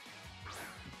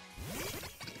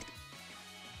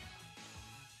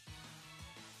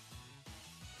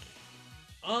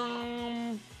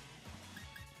 I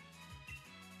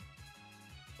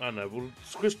don't know, we'll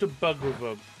squish the bug with a... I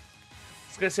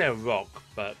was gonna say a rock,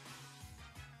 but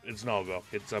it's not a rock,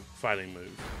 it's a fighting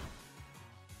move.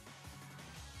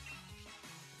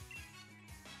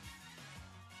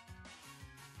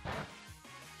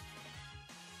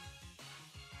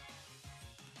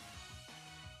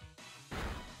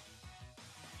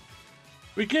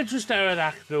 We could just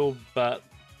Aerodactyl, but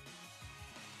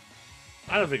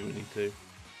I don't think we need to.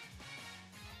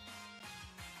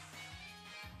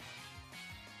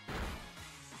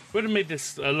 Would have made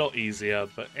this a lot easier,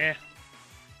 but eh.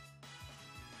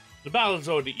 The battle's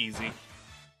already easy.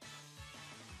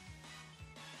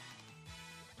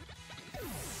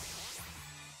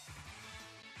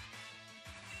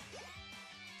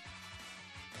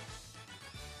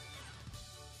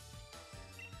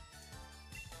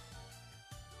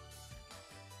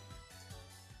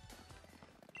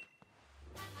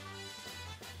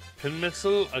 Pin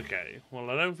missile? Okay.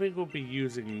 Well, I don't think we'll be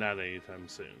using that anytime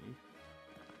soon.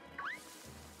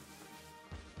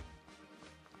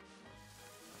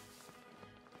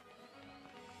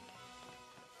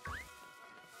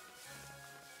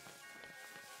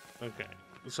 Okay.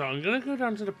 So I'm gonna go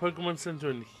down to the Pokemon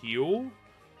Center and heal.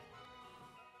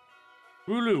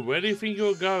 Wooloo, where do you think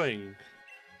you're going?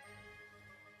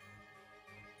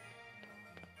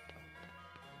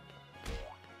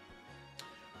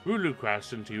 Wooloo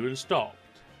crashed into you and stopped.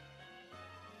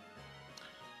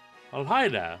 Oh, hi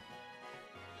there.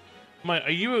 Mate,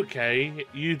 are you okay?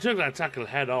 You took that tackle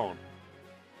head on.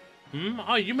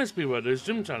 Oh, you must be one of those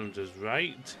gym challengers,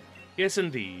 right? Yes,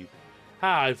 indeed.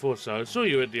 Ah, I thought so. I saw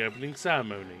you at the opening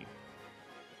ceremony.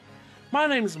 My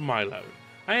name's Milo.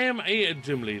 I am a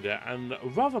gym leader and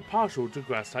rather partial to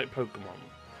grass-type Pokemon.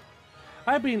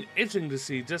 I've been itching to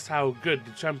see just how good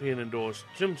the champion-endorsed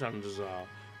gym challengers are.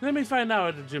 Let me find out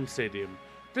at the gym stadium.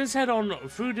 Just head on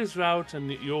through this route and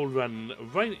you'll run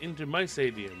right into my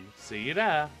stadium. See you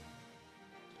there.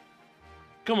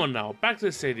 Come on now, back to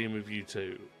the stadium with you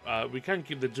two. We can't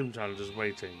keep the gym challengers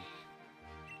waiting.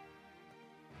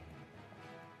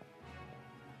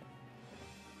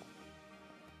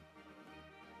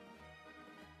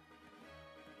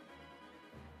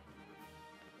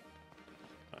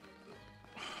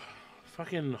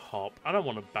 Fucking hop. I don't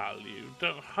want to battle you.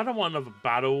 I don't want another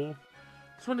battle.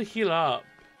 I just want to heal up.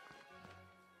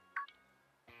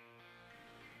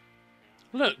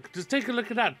 Look, just take a look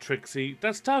at that, Trixie.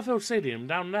 That's Starfield Stadium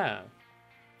down there.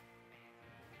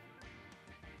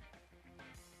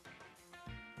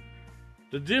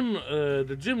 The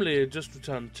gym leader just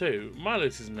returned too.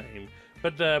 Milo's his name.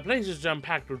 But the place is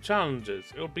jam-packed with challenges.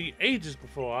 It'll be ages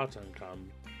before our turn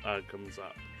comes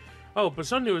up. Oh, but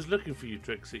Sonia was looking for you,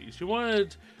 Trixie. She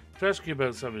wanted to ask you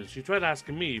about something. She tried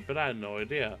asking me, but I had no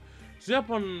idea. She's up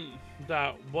on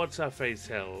that what's-her-face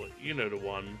hill. You know the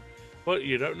one. What,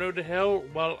 you don't know the hill?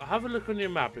 Well, have a look on your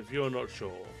map if you're not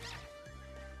sure.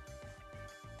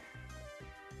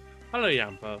 Hello,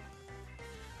 Yamper.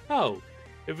 Oh,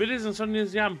 if it isn't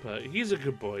Sonia's Yamper, he's a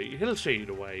good boy. He'll show you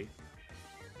the way.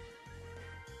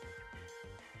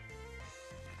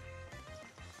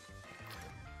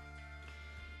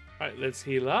 Alright, let's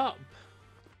heal up.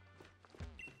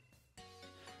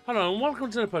 Hello, and welcome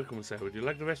to the Pokemon Center. Would you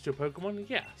like to rest your Pokemon?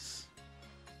 Yes.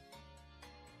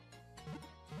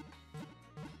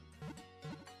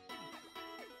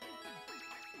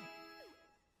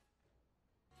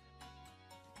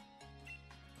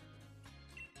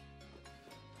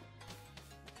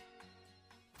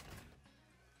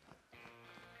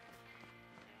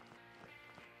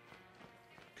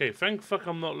 Okay, thank fuck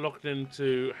I'm not locked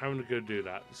into having to go do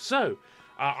that. So,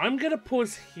 I'm going to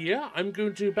pause here. I'm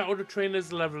going to battle the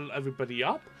trainers, level everybody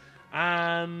up,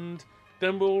 and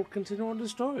then we'll continue on the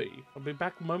story. I'll be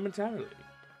back momentarily.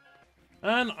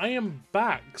 And I am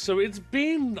back. So it's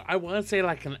been, I want to say,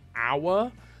 like an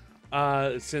hour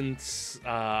since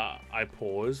I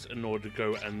paused in order to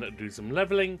go and do some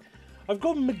leveling. I've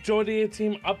got majority of the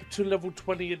team up to level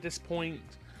 20 at this point.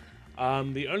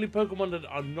 The only Pokemon that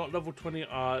are not level 20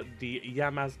 are the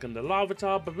Yamask and the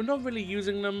Larvitar, but we're not really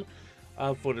using them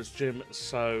for this gym,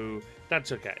 so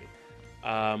that's okay.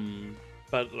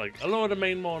 But like a lot of the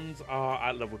main ones are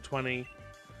at level 20.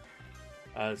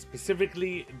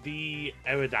 Specifically, the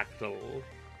Aerodactyl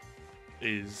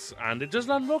is, and it does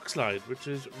learn Rock Slide, which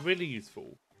is really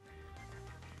useful.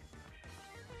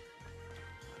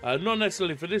 Not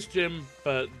necessarily for this gym,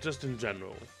 but just in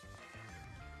general.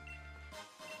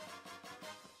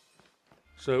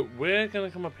 So we're going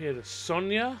to come up here to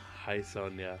Sonia. Hi,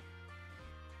 Sonia.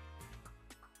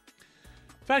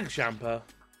 Thanks, Champa.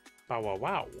 Bow wow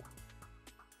wow.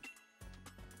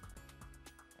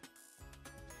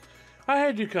 I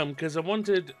had you come because I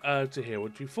wanted to hear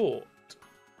what you thought.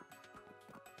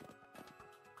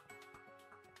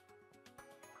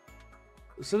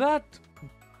 So that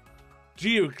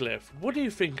geoglyph, what do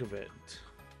you think of it?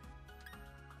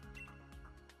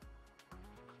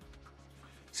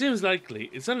 Seems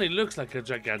likely. It certainly looks like a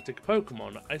gigantic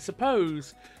Pokemon. I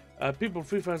suppose people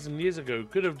 3,000 years ago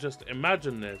could have just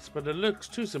imagined this, but it looks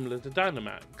too similar to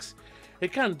Dynamax.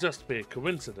 It can't just be a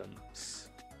coincidence.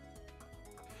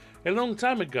 A long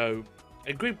time ago,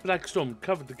 a great black storm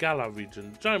covered the Galar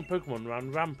region. Giant Pokemon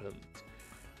ran rampant.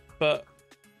 But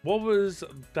what was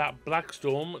that black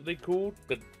storm they called?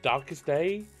 The Darkest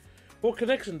Day? What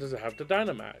connection does it have to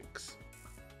Dynamax?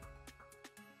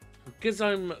 Guess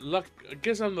I'm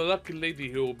the lucky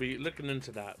lady who will be looking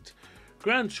into that.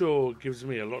 Grand sure gives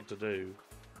me a lot to do.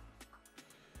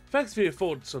 Thanks for your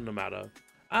thoughts on the matter.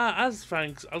 As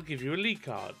thanks, I'll give you a lead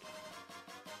card.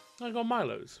 I got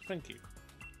Milo's, thank you.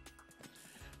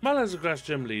 Milo's a grass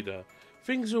gym leader.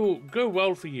 Things will go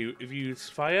well for you if you use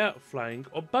fire, flying,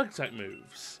 or bug type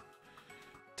moves.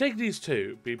 Take these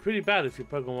two. Be pretty bad if your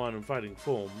Pokemon are in fighting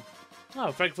form.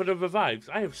 Oh, thank for the revives.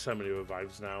 I have so many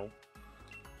revives now.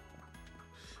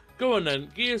 Go on then,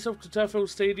 get yourself to Turffield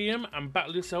Stadium and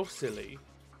battle yourself silly.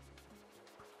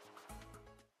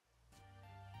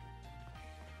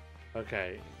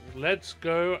 Okay, let's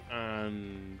go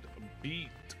and beat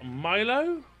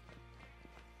Milo.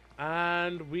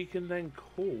 And we can then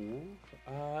call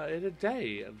it a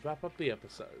day and wrap up the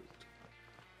episode.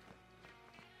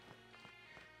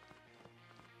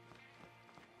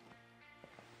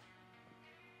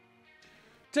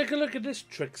 Take a look at this,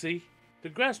 Trixie. The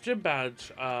grass gym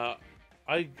badge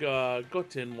I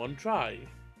got in one try.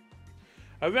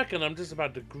 I reckon I'm just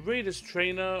about the greatest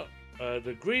trainer,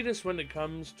 the greatest when it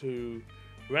comes to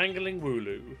wrangling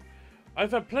Wooloo.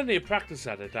 I've had plenty of practice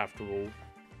at it after all.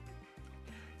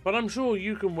 But I'm sure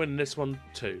you can win this one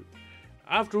too.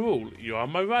 After all, you are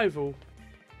my rival.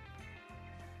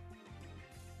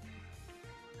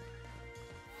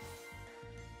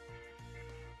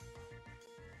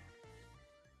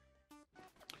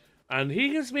 And he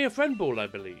gives me a friend ball, I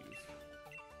believe.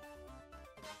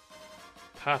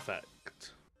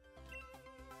 Perfect.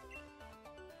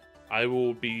 I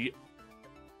will be...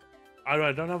 Oh,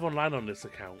 I don't have online on this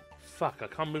account. Fuck, I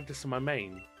can't move this to my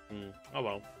main. Oh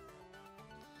well.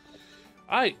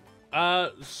 Alright,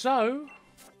 so...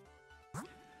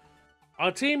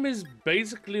 Our team is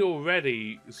basically all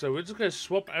ready, so we're just going to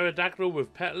swap Aerodactyl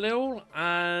with Petlil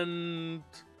and...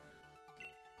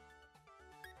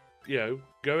 You know,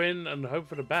 go in and hope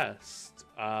for the best.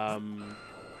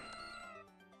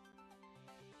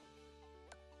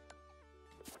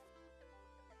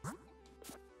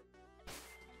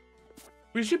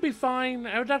 We should be fine.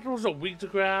 Aerodactyl's not weak to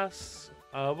grass.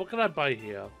 What can I buy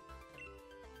here?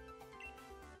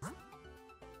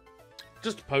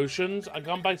 Just potions. I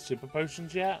can't buy super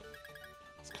potions yet.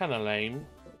 It's kind of lame.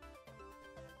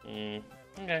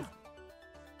 Okay.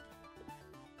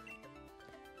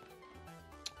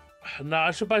 No,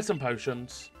 I should buy some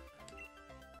potions.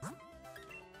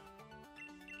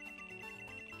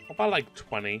 I'll buy like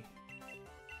 20.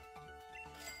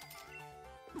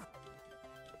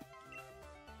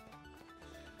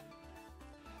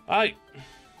 Alright.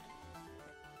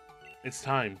 It's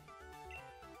time.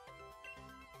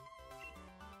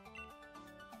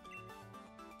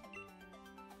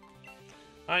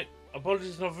 Alright,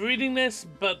 apologies for reading this,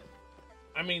 but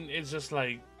I mean, it's just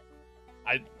like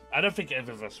I don't think any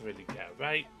of us really care,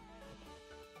 right?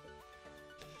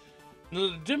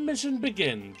 Let the gym mission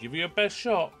begin. Give your best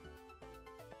shot.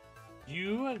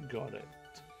 You got it.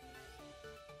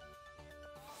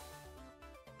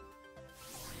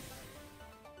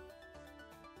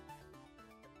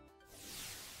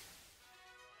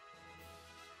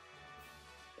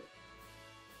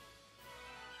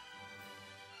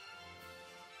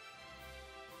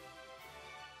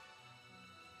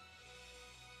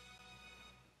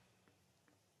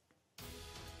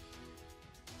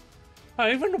 Oh,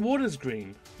 even the water's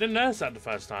green. Didn't notice that the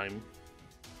first time.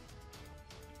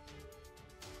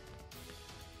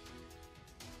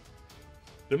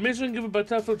 The mission given by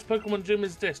Turtle's Pokemon Gym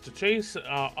is this: to chase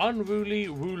our unruly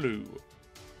Wooloo.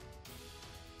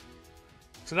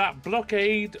 So that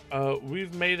blockade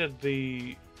we've made at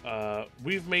the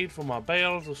we've made from our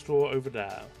bales of straw over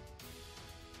there.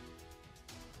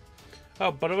 Oh,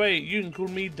 by the way, you can call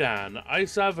me Dan. I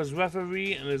serve as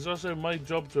referee, and it's also my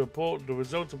job to report the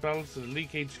results of battles to the League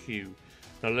HQ.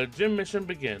 Now let gym mission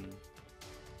begin.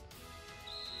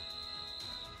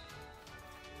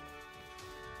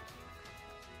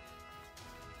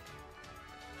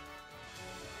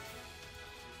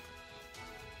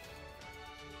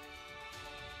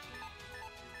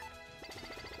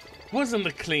 Wasn't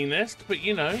the cleanest, but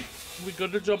you know, we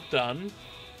got the job done.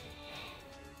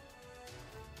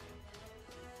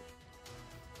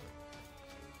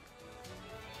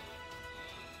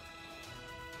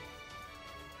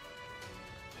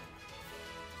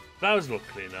 That was a lot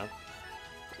cleaner.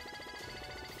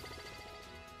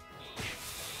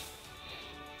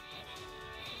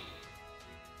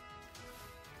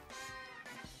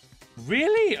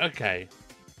 Really? Okay.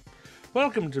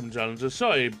 Welcome, Tim Challenger.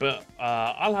 Sorry, but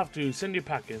I'll have to send you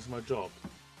packing. It's my job.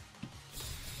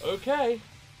 Okay.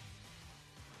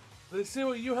 Let's see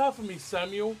what you have for me,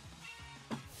 Samuel.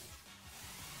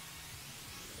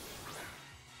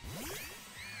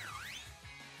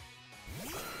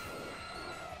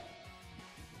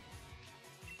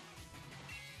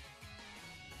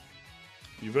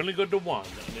 You've only got the one,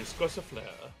 and it's got a flare.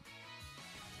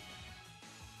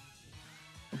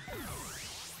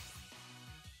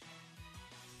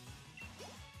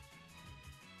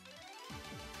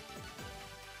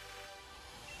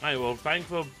 Alright, well, thanks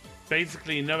for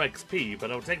basically no XP,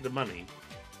 but I'll take the money.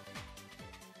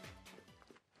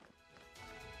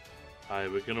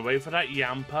 Alright, we're gonna wait for that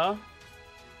Yamper.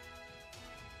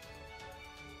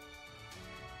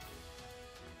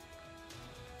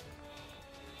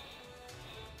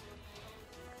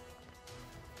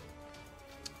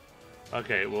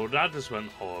 Okay, well that just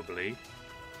went horribly.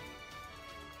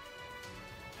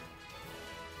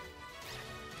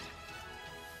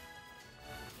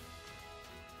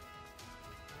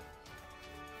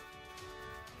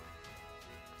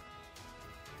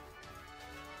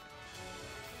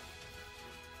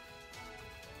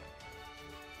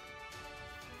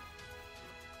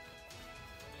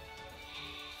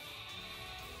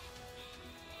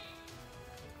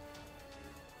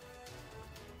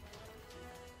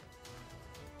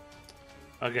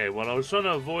 Okay, well, I was trying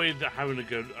to avoid having to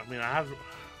go. I mean, I have.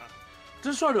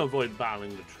 Just trying to avoid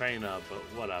battling the trainer, but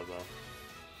whatever.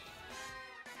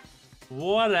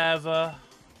 Whatever.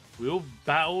 We'll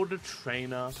battle the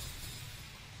trainer.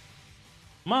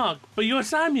 Mark, but you're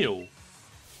Samuel.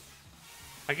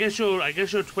 I guess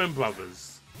you're twin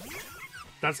brothers.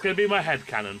 That's gonna be my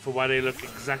headcanon for why they look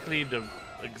exactly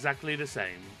the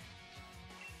same.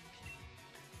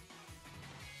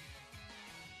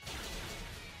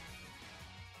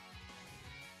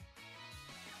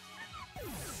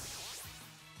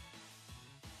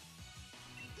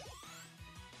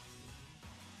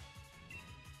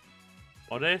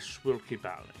 Oddish will keep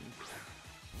battling.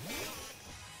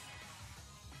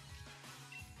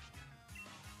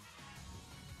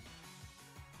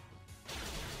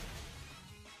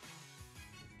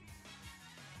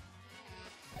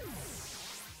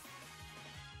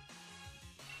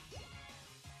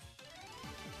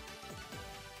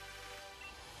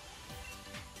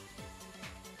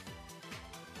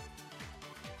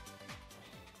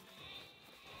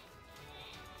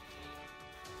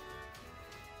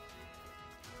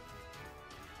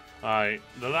 Alright,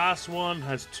 the last one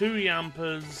has 2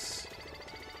 Yampers.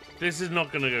 This is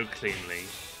not going to go cleanly.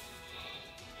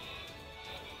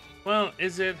 Well,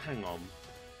 is it? Hang on.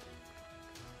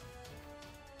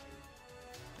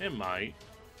 It might.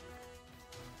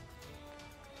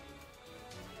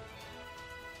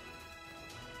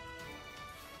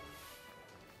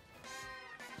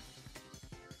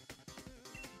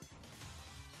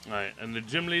 Right, and the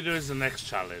gym leader is the next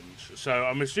challenge. So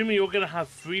I'm assuming you're going to have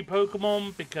 3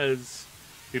 Pokemon because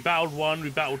we battled 1, we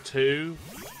battled 2.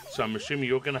 So I'm assuming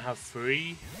you're going to have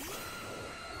 3.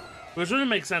 Which wouldn't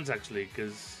make sense, actually,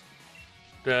 because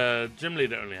the gym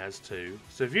leader only has 2.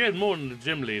 So if you had more than the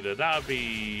gym leader, that would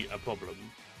be a problem.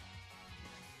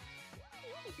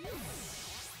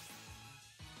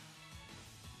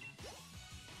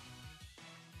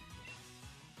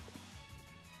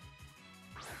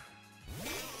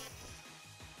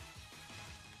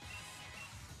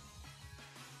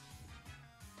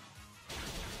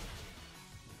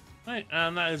 Right,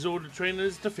 and that is all the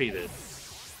trainers defeated.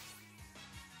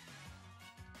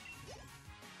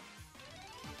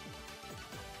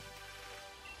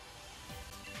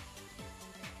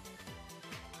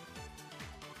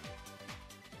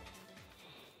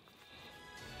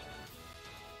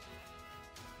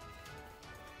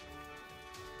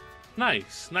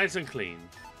 Nice, nice and clean.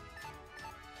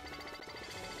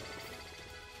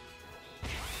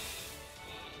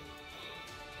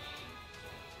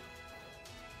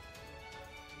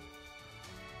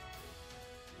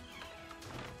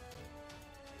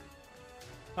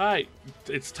 Alright,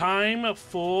 it's time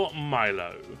for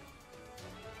Milo.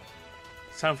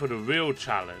 It's time for the real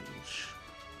challenge.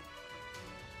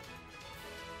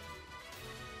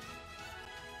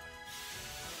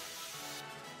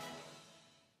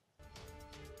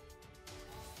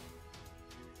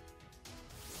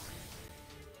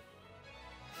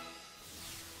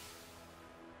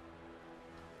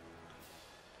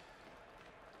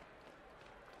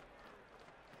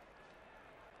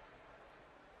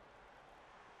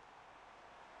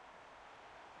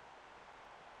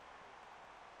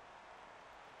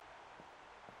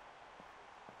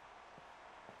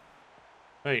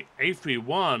 Wait,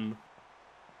 831?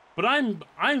 But I'm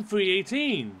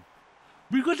 318.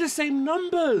 We got the same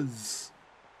numbers.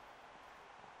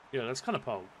 Yeah, that's kind of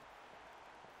pog.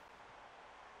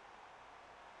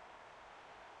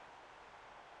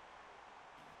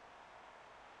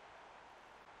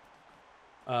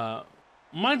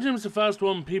 My gym's the first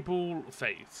one people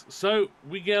face, so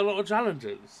we get a lot of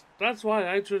challenges. That's why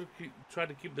I try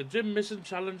to keep the gym mission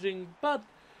challenging, but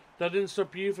that didn't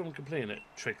stop you from completing it,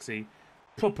 Trixie.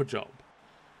 Proper job.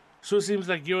 So it seems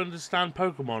like you understand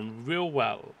Pokemon real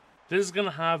well. This is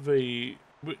gonna be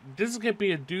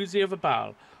a doozy of a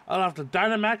battle. I'll have to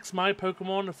Dynamax my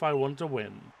Pokemon if I want to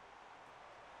win.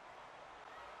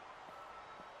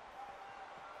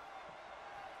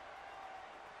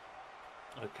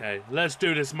 Okay, let's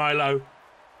do this, Milo.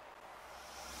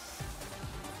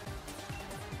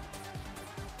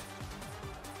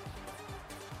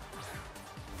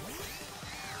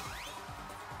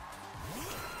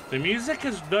 The music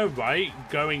is no right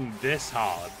going this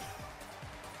hard.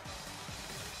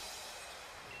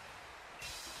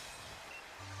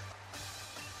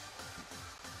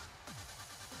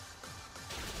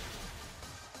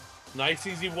 Nice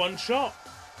easy one shot.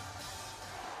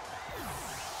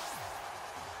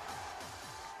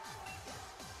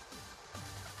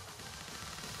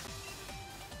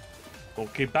 We'll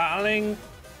keep battling.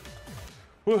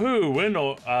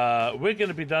 Woohoo! We're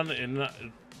gonna be done in.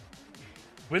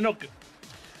 We're not.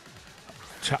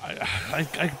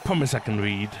 I promise I can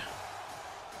read.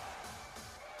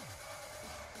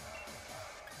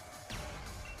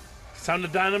 Sound the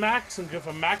Dynamax and go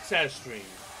for max airstream.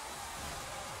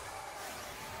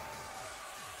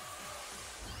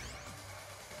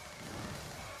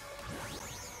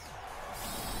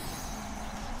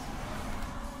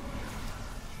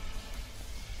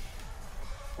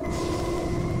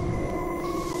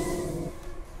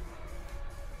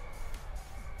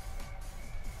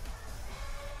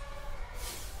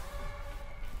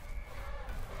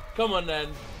 Come on then,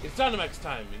 it's Dynamax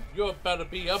time. You better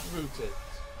be uprooted.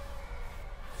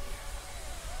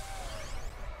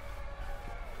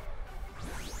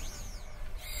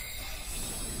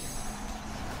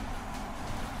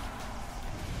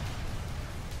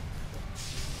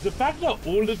 The fact that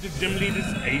all of the gym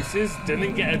leaders' aces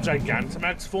didn't get a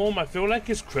Gigantamax form, I feel like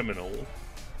is criminal.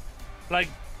 Like,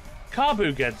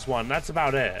 Kabu gets one, that's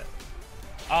about it.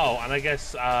 Oh, and I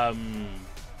guess,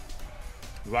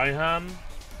 Raihan?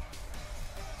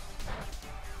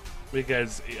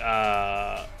 Because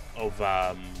of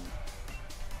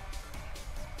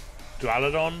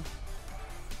Dualodon.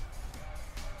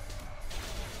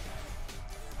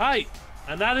 Hi,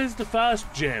 and that is the first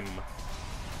gym.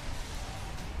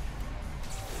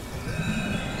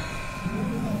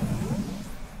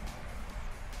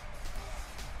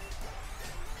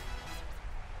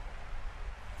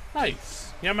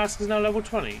 Nice. Yamask is now level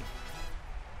 20.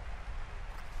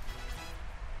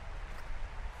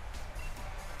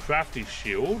 Crafty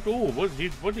shield. Oh, what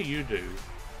do you do?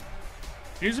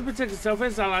 Use to protect itself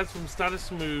and its allies from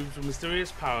status moves with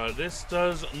mysterious power. This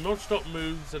does not stop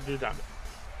moves that do damage.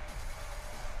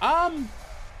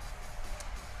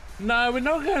 No, we're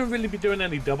not going to really be doing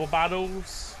any double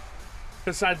battles.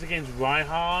 Besides against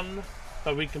Raihan.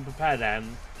 But we can prepare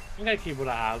then. I'm going to keep what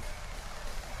I have.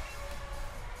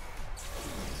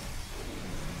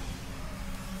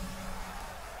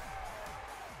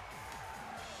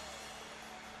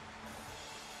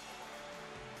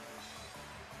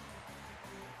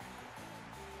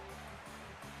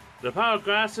 The power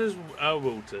grasses are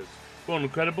wilted. What an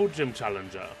incredible gym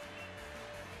challenger.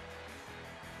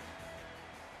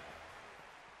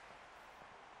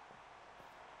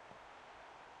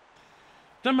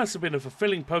 That must have been a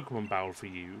fulfilling Pokemon battle for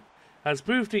you. As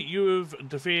proof that you have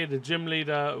defeated the gym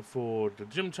leader for the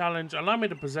gym challenge, allow me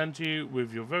to present you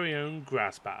with your very own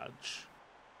grass badge.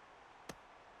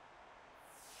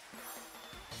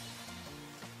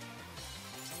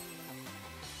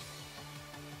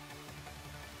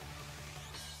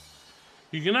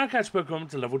 You can now catch Pokemon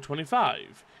to level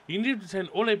 25. You need to obtain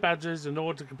all 8 badges in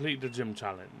order to complete the gym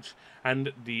challenge,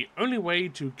 and the only way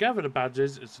to gather the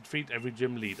badges is to defeat every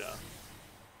gym leader.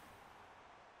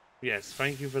 Yes,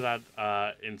 thank you for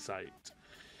that insight.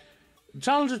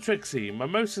 Challenger Trixie, my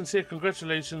most sincere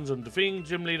congratulations on defeating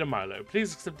gym leader Milo.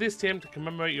 Please accept this TM to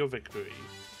commemorate your victory.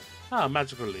 Ah,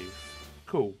 magical leaf.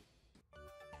 Cool.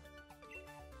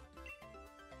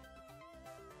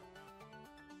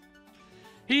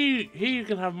 Here you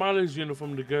can have Milo's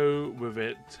uniform to go with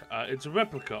it. It's a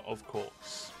replica, of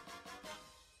course.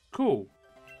 Cool.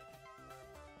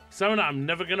 Something that I'm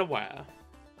never gonna wear.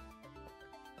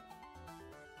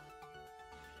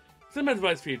 Some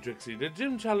advice for you, Trixie. The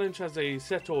gym challenge has a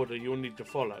set order you'll need to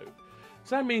follow.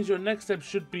 So that means your next step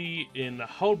should be in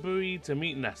Hulbury to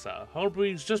meet Nessa.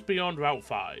 Hulbury is just beyond Route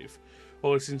 5.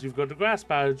 Or since you've got the grass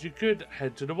badge, you could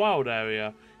head to the wild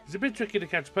area. It's a bit tricky to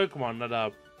catch Pokemon that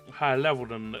are higher level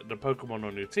than the Pokemon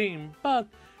on your team, but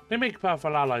they make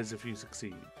powerful allies if you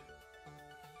succeed.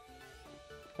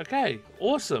 Okay,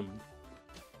 awesome.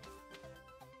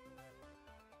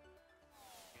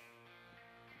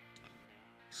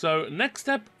 So next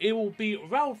step, it will be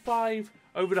Route 5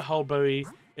 over to Hulbury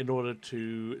in order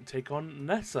to take on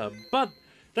Nessa. But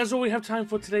that's all we have time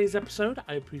for today's episode.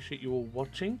 I appreciate you all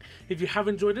watching. If you have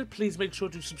enjoyed it, please make sure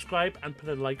to subscribe and put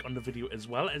a like on the video as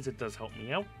well, as it does help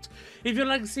me out. If you'd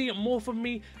like to see more from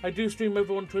me, I do stream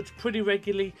over on Twitch pretty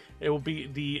regularly. It will be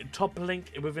the top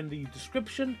link within the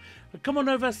description. Come on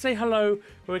over, say hello.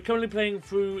 We're currently playing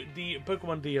through the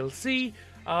Pokemon DLC.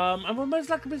 And we're most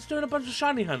likely just doing a bunch of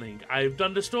shiny hunting. I've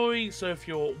done the story, so if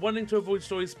you're wanting to avoid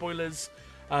story spoilers,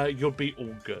 you'll be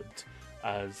all good.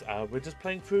 As we're just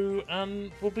playing through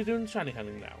and we'll be doing shiny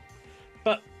hunting now.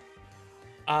 But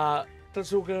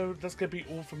that's gonna be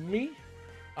all from me.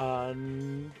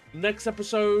 Next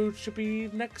episode should be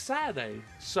next Saturday.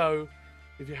 So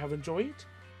if you have enjoyed,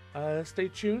 stay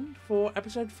tuned for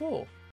episode 4.